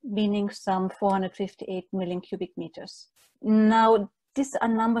increment, meaning some 458 million cubic meters. Now, these are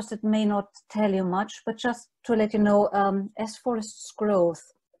numbers that may not tell you much, but just to let you know, as forests grow,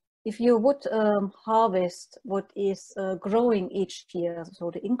 if you would harvest what is growing each year,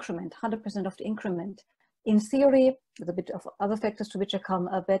 so the increment, 100% of the increment, in theory, with a bit of other factors to which I come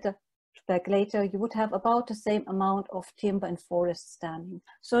back later, you would have about the same amount of timber and forest standing.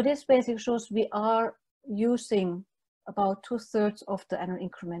 So this basically shows we are using about 2/3 of the annual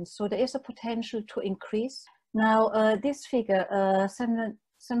increment. So there is a potential to increase. Now this figure,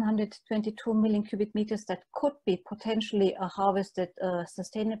 722 million cubic meters that could be potentially harvested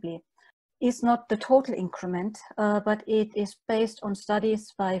sustainably, is not the total increment, but it is based on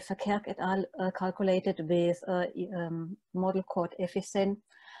studies by Verkerk et al. Calculated with a model called FSN.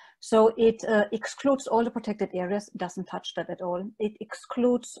 So it excludes all the protected areas, doesn't touch that at all. It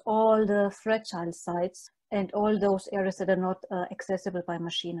excludes all the fragile sites and all those areas that are not accessible by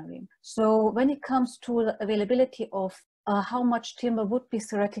machinery. So when it comes to the availability of how much timber would be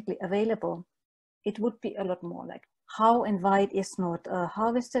theoretically available, it would be a lot more. Like how and why it is not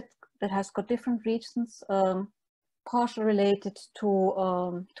harvested, that has got different reasons, partially related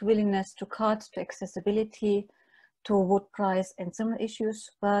to willingness to cut, to accessibility, to wood price and similar issues,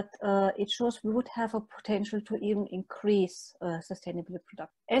 but it shows we would have a potential to even increase sustainable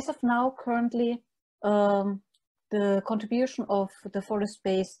production. As of now, currently, the contribution of the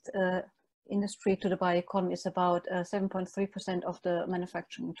forest-based industry to the bioeconomy is about 7.3% of the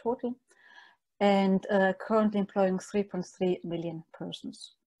manufacturing in total, and currently employing 3.3 million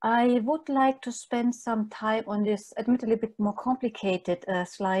persons. I would like to spend some time on this admittedly a bit more complicated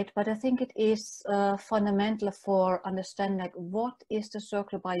slide, but I think it is fundamental for understanding like what is the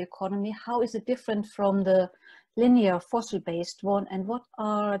circular bioeconomy, how is it different from the linear fossil-based one, and what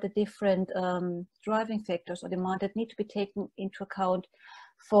are the different driving factors or demand that need to be taken into account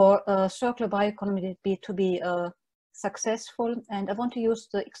for circular bioeconomy to be successful. And I want to use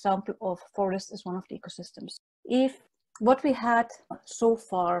the example of forests as one of the ecosystems. If what we had so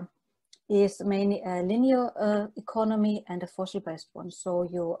far is mainly a linear economy and a fossil-based one. So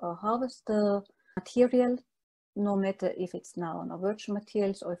you harvest the material, no matter if it's now virgin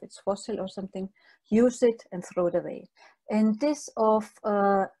materials or if it's fossil or something, use it and throw it away. And this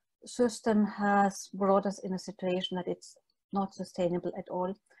system has brought us in a situation that it's not sustainable at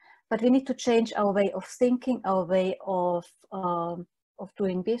all. But we need to change our way of thinking, our way of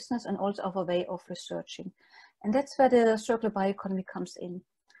doing business, and also our way of researching. And that's where the circular bioeconomy comes in.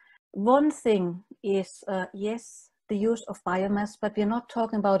 One thing is, yes, the use of biomass, but we're not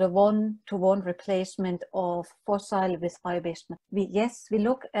talking about a one-to-one replacement of fossil with bio-based materials. Yes, we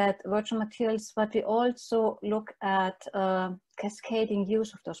look at virgin materials, but we also look at cascading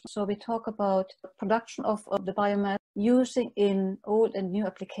use of those. So we talk about production of the biomass, using in old and new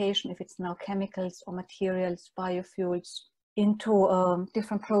application, if it's now chemicals or materials, biofuels, into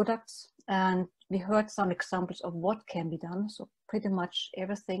different products. And we heard some examples of what can be done, so pretty much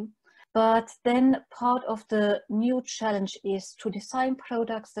everything. But then part of the new challenge is to design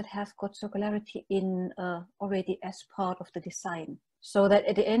products that have got circularity in already as part of the design, so that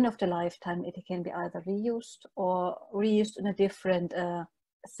at the end of the lifetime it can be either reused or reused in a different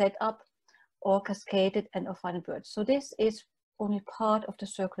setup, or cascaded and or final bird. So this is only part of the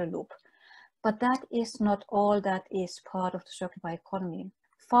circular loop. But that is not all that is part of the circular bioeconomy.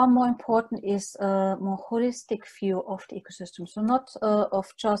 Far more important is a more holistic view of the ecosystem. So not of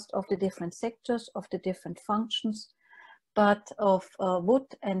the different sectors, of the different functions, but of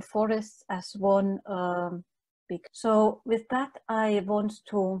wood and forests as one big. So with that, I want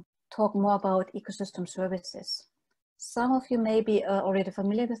to talk more about ecosystem services. Some of you may be already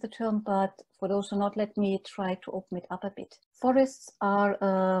familiar with the term, but for those who are not, let me try to open it up a bit. Forests are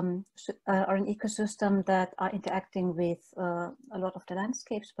an ecosystem that are interacting with a lot of the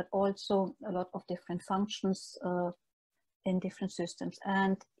landscapes, but also a lot of different functions in different systems.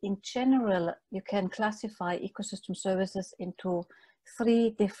 And in general, you can classify ecosystem services into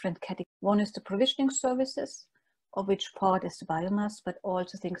 3 different categories. One is the provisioning services, of which part is the biomass, but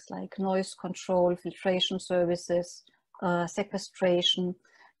also things like noise control, filtration services, sequestration,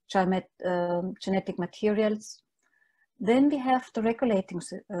 genetic materials. Then we have the regulating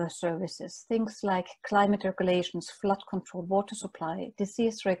services, things like climate regulations, flood control, water supply,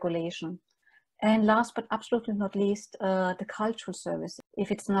 disease regulation, And last but absolutely not least, the cultural service.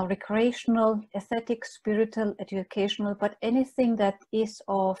 If it's now recreational, aesthetic, spiritual, educational, but anything that is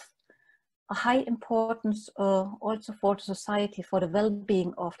of a high importance also for the society, for the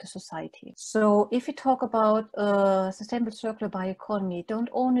well-being of the society. So if we talk about sustainable circular bioeconomy, don't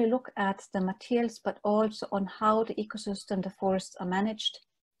only look at the materials, but also on how the ecosystem, the forests are managed,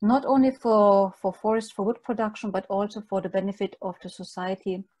 not only for forest, for wood production, but also for the benefit of the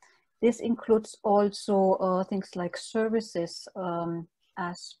society. This includes also things like services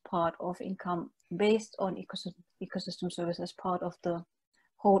as part of income based on ecosystem services as part of the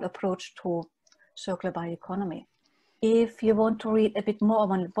whole approach to circular bioeconomy. If you want to read a bit more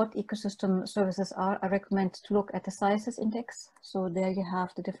on what ecosystem services are, I recommend to look at the CISIS index. So there you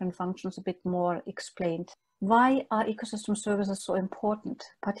have the different functions a bit more explained. Why are ecosystem services so important,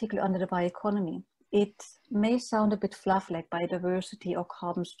 particularly under the bioeconomy? It may sound a bit fluffy, like biodiversity or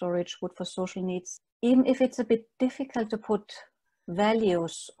carbon storage, wood for social needs. Even if it's a bit difficult to put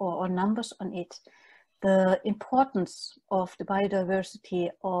values or numbers on it, the importance of the biodiversity,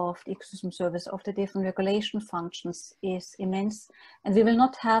 of the ecosystem service, of the different regulation functions is immense. And we will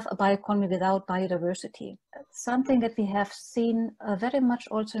not have a bioeconomy without biodiversity. Something that we have seen very much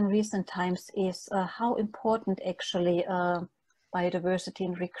also in recent times is how important actually biodiversity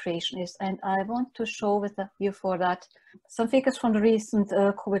and recreation is. And I want to show with you for that some figures from the recent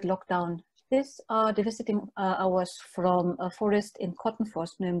COVID lockdown. These are the visiting hours from a forest in cotton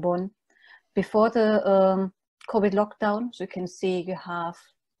forest near Bonn before the COVID lockdown. So you can see you have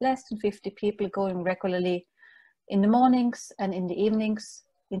less than 50 people going regularly in the mornings and in the evenings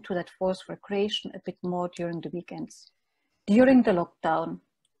into that forest recreation, a bit more during the weekends. During the lockdown,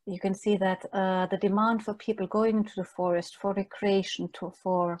 you can see that the demand for people going into the forest for recreation,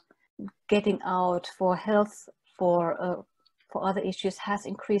 for getting out, for health, for other issues has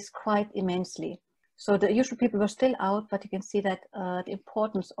increased quite immensely. So the usual people were still out, but you can see that the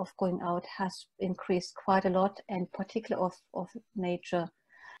importance of going out has increased quite a lot, and particularly of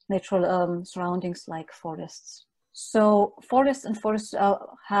natural surroundings like forests. So forests and forests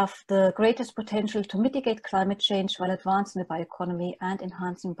have the greatest potential to mitigate climate change while advancing the bioeconomy and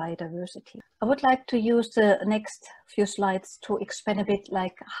enhancing biodiversity. I would like to use the next few slides to explain a bit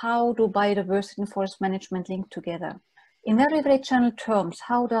like how do biodiversity and forest management link together. In very, very general terms,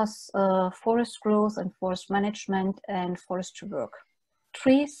 how does forest growth and forest management and forestry work?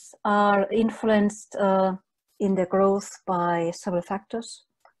 Trees are influenced in their growth by several factors.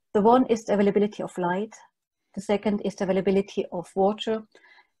 The one is the availability of light. The second is the availability of water,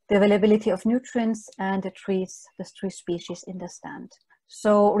 the availability of nutrients, and the tree species in the stand.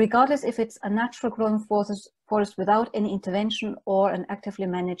 So regardless if it's a natural growing forest without any intervention or an actively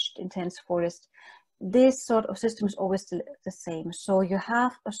managed intense forest, this sort of system is always the same. So you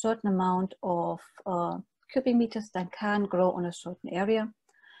have a certain amount of cubic meters that can grow on a certain area,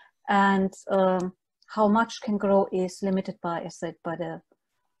 and how much can grow is limited by, as I said, by the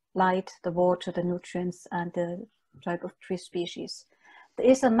light, the water, the nutrients, and the type of tree species. There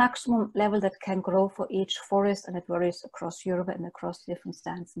is a maximum level that can grow for each forest, and it varies across Europe and across different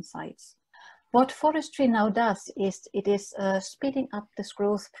stands and sites. What forestry now does is it is speeding up this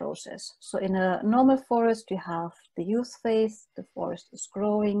growth process. So in a normal forest, you have the youth phase, the forest is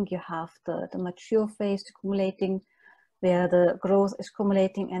growing, you have the mature phase accumulating, where the growth is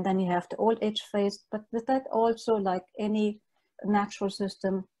accumulating, and then you have the old age phase. But with that also, like any natural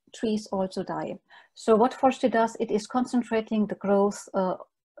system, trees also die. So what forestry does, it is concentrating the growth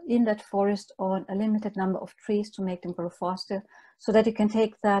in that forest on a limited number of trees to make them grow faster, so that you can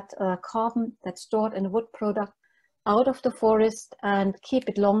take that carbon that's stored in the wood product out of the forest and keep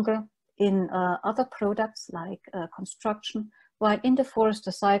it longer in other products like construction, while in the forest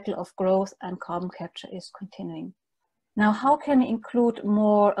the cycle of growth and carbon capture is continuing. Now, how can we include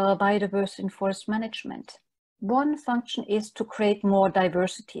more biodiversity in forest management? One function is to create more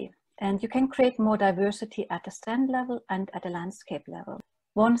diversity, and you can create more diversity at the stand level and at the landscape level.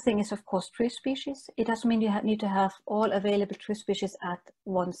 One thing is, of course, tree species. It doesn't mean you need to have all available tree species at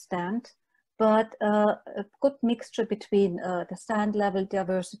one stand, but a good mixture between the stand level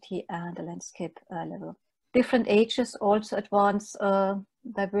diversity and the landscape level. Different ages also advance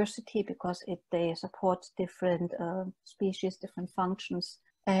diversity because they support different species, different functions.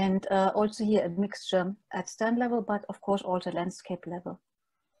 And also here a mixture at stand level, but of course also landscape level.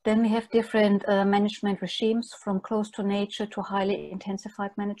 Then we have different management regimes, from close to nature to highly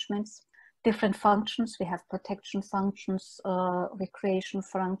intensified managements. Different functions, we have protection functions, recreation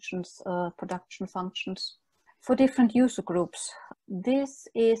functions, production functions. For different user groups, this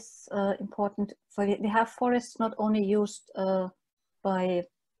is important. We have forests not only used by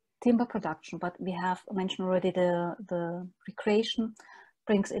timber production, but we have mentioned already the recreation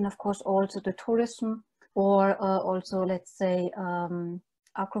brings in, of course, also the tourism, or also, let's say,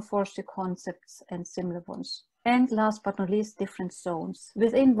 agroforestry concepts and similar ones. And last but not least, different zones.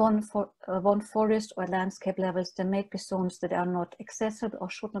 Within one forest or landscape levels, there may be zones that are not accessible or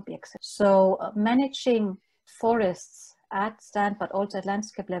should not be accessible. So managing forests at stand, but also at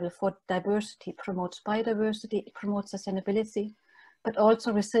landscape level for diversity promotes biodiversity, it promotes sustainability, but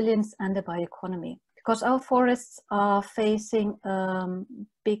also resilience and the bioeconomy. Because our forests are facing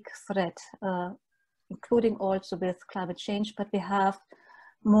big threat, including also with climate change, but we have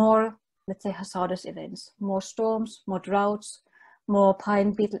more, let's say, hazardous events, more storms, more droughts, more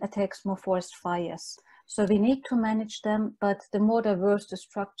pine beetle attacks, more forest fires. So we need to manage them, but the more diverse the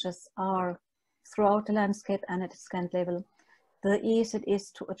structures are throughout the landscape and at the stand level, the easier it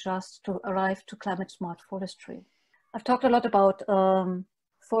is to adjust to arrive to climate smart forestry. I've talked a lot about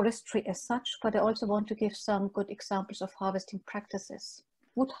forestry as such, but I also want to give some good examples of harvesting practices.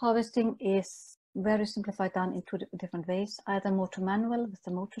 Wood harvesting is very simplified, done in two different ways, either motor manual with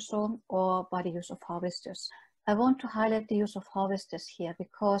the motor saw or by the use of harvesters. I want to highlight the use of harvesters here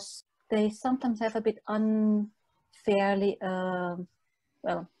because they sometimes have a bit unfairly,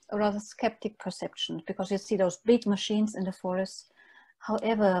 well, a rather skeptic perception, because you see those big machines in the forest.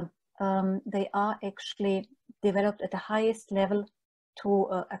 However, they are actually developed at the highest level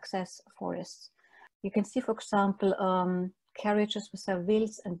to access forests. You can see, for example, carriages with their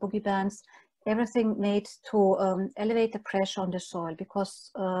wheels and boogie bands, everything made to elevate the pressure on the soil,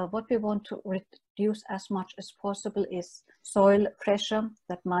 because what we want to reduce as much as possible is soil pressure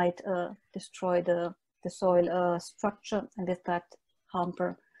that might destroy the soil structure, and with that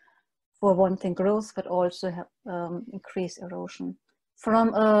hamper, for one thing, growth, but also increase erosion.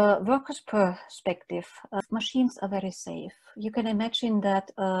 From a worker's perspective, machines are very safe. You can imagine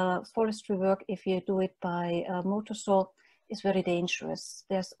that forestry work, if you do it by motor saw, is very dangerous.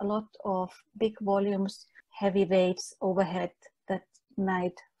 There's a lot of big volumes, heavy weights overhead that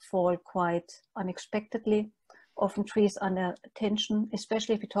might fall quite unexpectedly. Often trees under tension,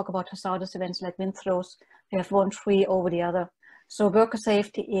 especially if you talk about hazardous events like wind throws, we have one tree over the other. So worker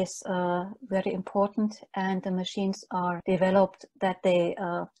safety is very important, and the machines are developed that they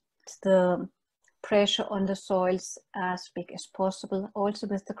the pressure on the soils as big as possible. Also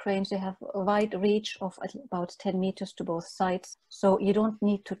with the cranes, they have a wide reach of about 10 meters to both sides, so you don't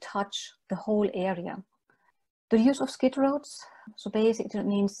need to touch the whole area. The use of skid roads, so basically it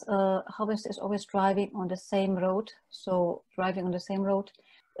means harvester is always driving on the same road, so driving on the same road,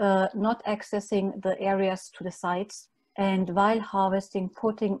 not accessing the areas to the sides. And while harvesting,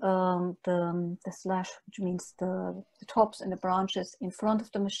 putting the slash, which means the tops and the branches in front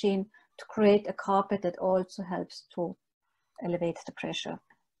of the machine to create a carpet that also helps to elevate the pressure.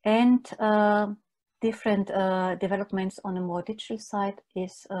 And different developments on a more digital side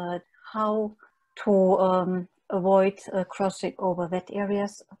is how to avoid crossing over wet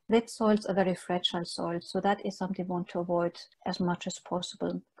areas. Wet soils are very fragile soils, so that is something we want to avoid as much as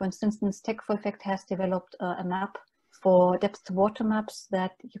possible. For instance, Tech for Effect has developed a map for depth water maps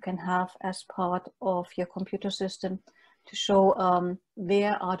that you can have as part of your computer system to show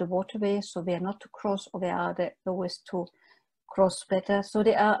where are the waterways, so where not to cross, or where are the ways to cross better. So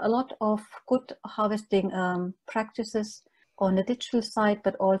there are a lot of good harvesting practices on the digital side,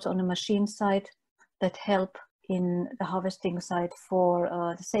 but also on the machine side that help in the harvesting side for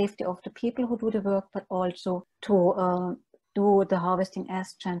the safety of the people who do the work, but also to do the harvesting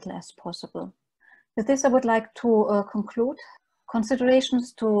as gentle as possible. With this, I would like to conclude.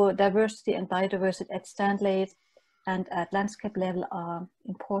 Considerations to diversity and biodiversity at stand level and at landscape level are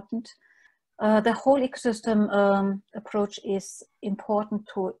important. The whole ecosystem approach is important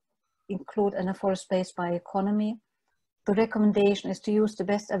to include in a forest-based bioeconomy. The recommendation is to use the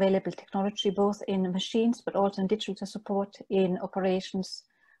best available technology, both in machines, but also in digital support in operations,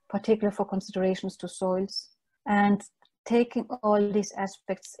 particularly for considerations to soils. And taking all these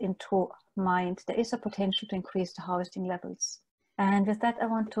aspects into mind, there is a potential to increase the harvesting levels. And with that, I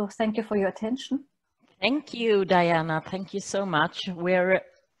want to thank you for your attention. Thank you, Diana. Thank you so much. We're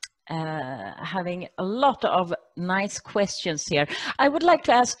having a lot of nice questions here. I would like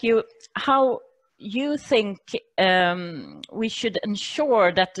to ask you how you think we should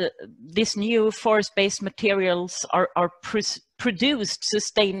ensure that these new forest-based materials are produced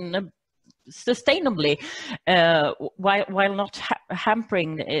sustainably while not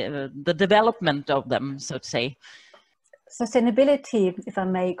hampering the development of them, so to say. Sustainability, if I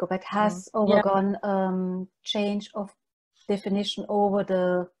may go back, has undergone change of definition over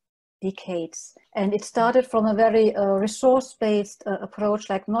the decades. And it started from a very resource-based approach,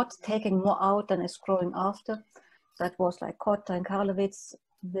 like not taking more out than is growing after. That was like Kotta and Karlovitz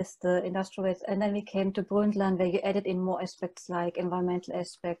with the industrial waste. And then we came to Brundtland, where you added in more aspects like environmental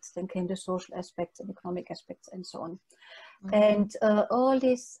aspects, then came the social aspects and economic aspects and so on. Mm-hmm. And all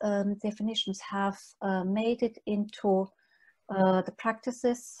these definitions have made it into the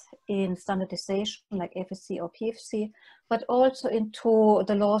practices in standardization like FSC or PFC, but also into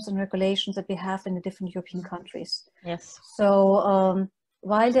the laws and regulations that we have in the different European countries. Yes. So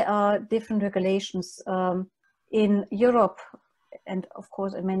while there are different regulations in Europe, and of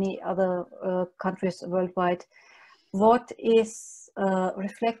course in many other countries worldwide, what is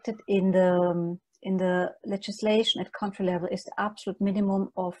reflected in the legislation at country level is the absolute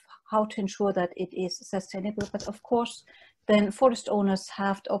minimum of how to ensure that it is sustainable. But of course, then forest owners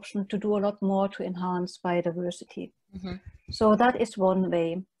have the option to do a lot more to enhance biodiversity. Mm-hmm. So that is one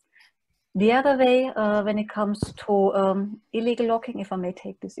way. The other way, when it comes to illegal logging, if I may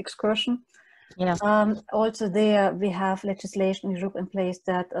take this excursion, yeah. Also there we have legislation in Europe in place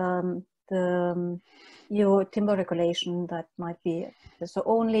that the EU timber regulation that might be, so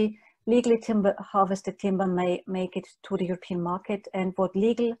only legally harvested timber may make it to the European market, and what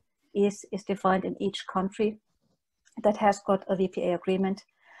legal is defined in each country that has got a VPA agreement,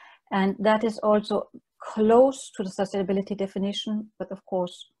 and that is also close to the sustainability definition, but of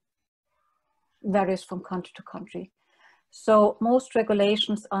course varies from country to country. So most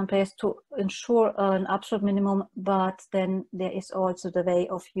regulations are in place to ensure an absolute minimum, but then there is also the way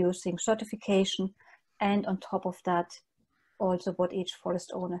of using certification, and on top of that also what each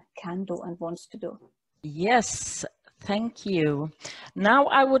forest owner can do and wants to do. Yes, thank you. Now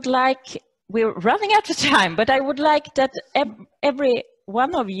I would like, we're running out of time, but I would like that every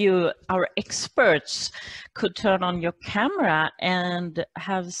one of you, our experts, could turn on your camera and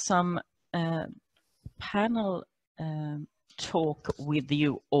have some panel talk with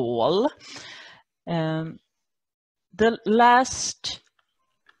you all. The last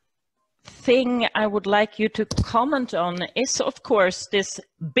thing I would like you to comment on is, of course, this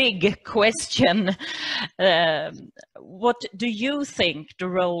big question. What do you think the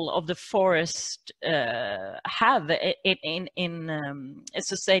role of the forest have in a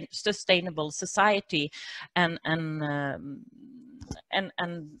sustainable society, and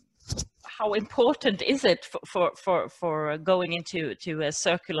how important is it for going into a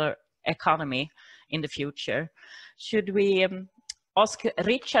circular economy in the future? Should we ask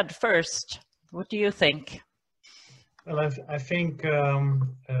Richard first? What do you think? Well, I think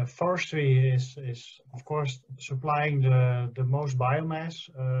forestry is of course supplying the most biomass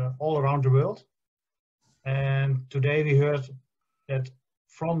all around the world. And today we heard that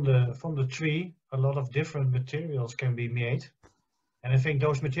from the tree a lot of different materials can be made. And I think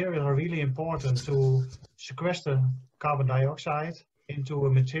those materials are really important to sequester carbon dioxide into a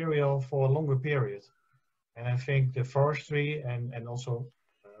material for a longer period. And I think the forestry and also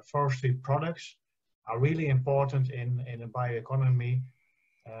forestry products are really important in a bioeconomy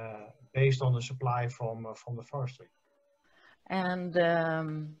based on the supply from the forestry. And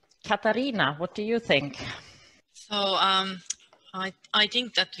Katariina, what do you think? So I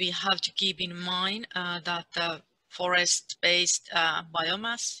think that we have to keep in mind that forest-based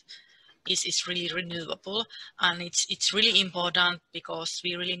biomass is really renewable, and it's really important because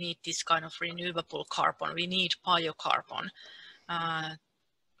we really need this kind of renewable carbon. We need biocarbon.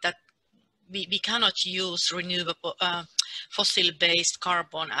 That we cannot use renewable fossil-based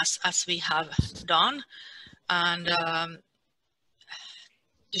carbon as we have done, and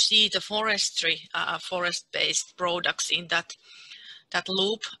to see the forestry forest-based products in that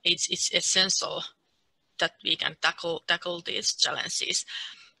loop, it's essential that we can tackle these challenges.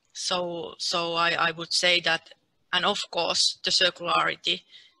 So I would say that, and of course the circularity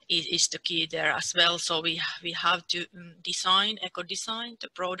is the key there as well. So we have to eco-design the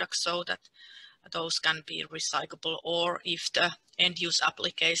products so that those can be recyclable, or if the end-use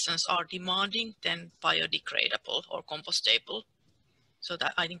applications are demanding, then biodegradable or compostable. So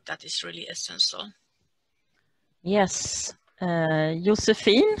that I think that is really essential. Yes.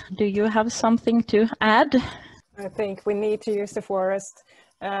 Josefin, do you have something to add? I think we need to use the forest.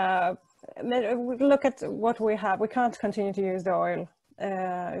 Look at what we have. We can't continue to use the oil.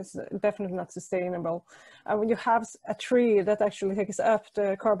 It's definitely not sustainable. You have a tree that actually takes up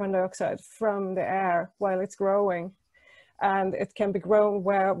the carbon dioxide from the air while it's growing. And it can be grown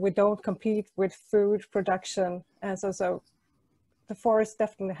where we don't compete with food production. And so the forest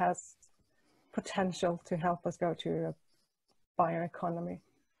definitely has potential to help us go to a bioeconomy.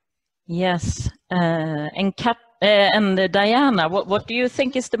 Yes, and and Diana, what do you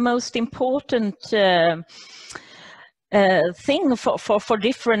think is the most important thing for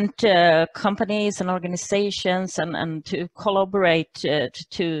different companies and organizations and to collaborate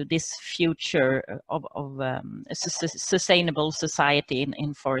to this future of a sustainable society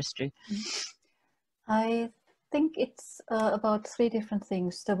in forestry? I think it's about three different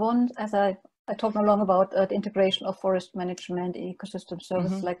things. The one, as I talked along about, the integration of forest management, ecosystem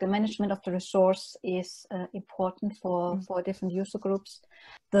services, like the management of the resource is important for different user groups.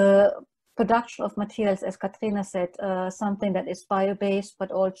 The production of materials, as Katariina said, something that is bio-based,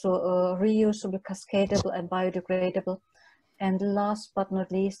 but also reusable, cascadable, and biodegradable. And last but not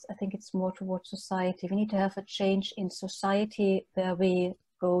least, I think it's more towards society. We need to have a change in society where we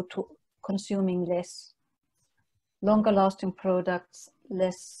go to consuming less, longer lasting products,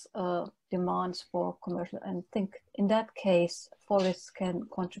 less demands for commercial. And I think in that case, forests can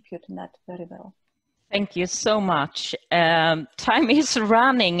contribute in that very well. Thank you so much. Time is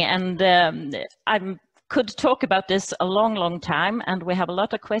running, and I could talk about this a long time, and we have a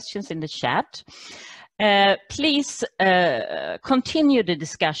lot of questions in the chat. Please continue the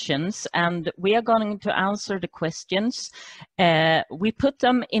discussions, and we are going to answer the questions. We put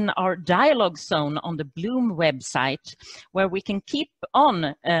them in our dialogue zone on the BLOOM website, where we can keep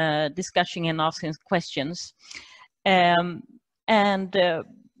on discussing and asking questions.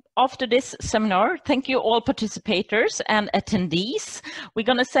 After this seminar, thank you all participators and attendees. We're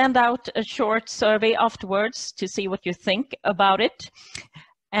going to send out a short survey afterwards to see what you think about it.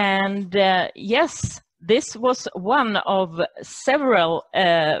 And yes, this was one of several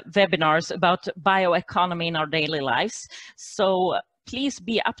webinars about bioeconomy in our daily lives. So please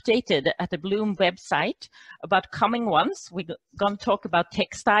be updated at the BLOOM website about coming ones. We're going to talk about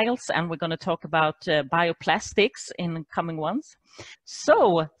textiles, and we're going to talk about bioplastics in coming ones.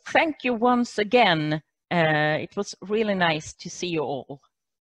 So thank you once again. It was really nice to see you all.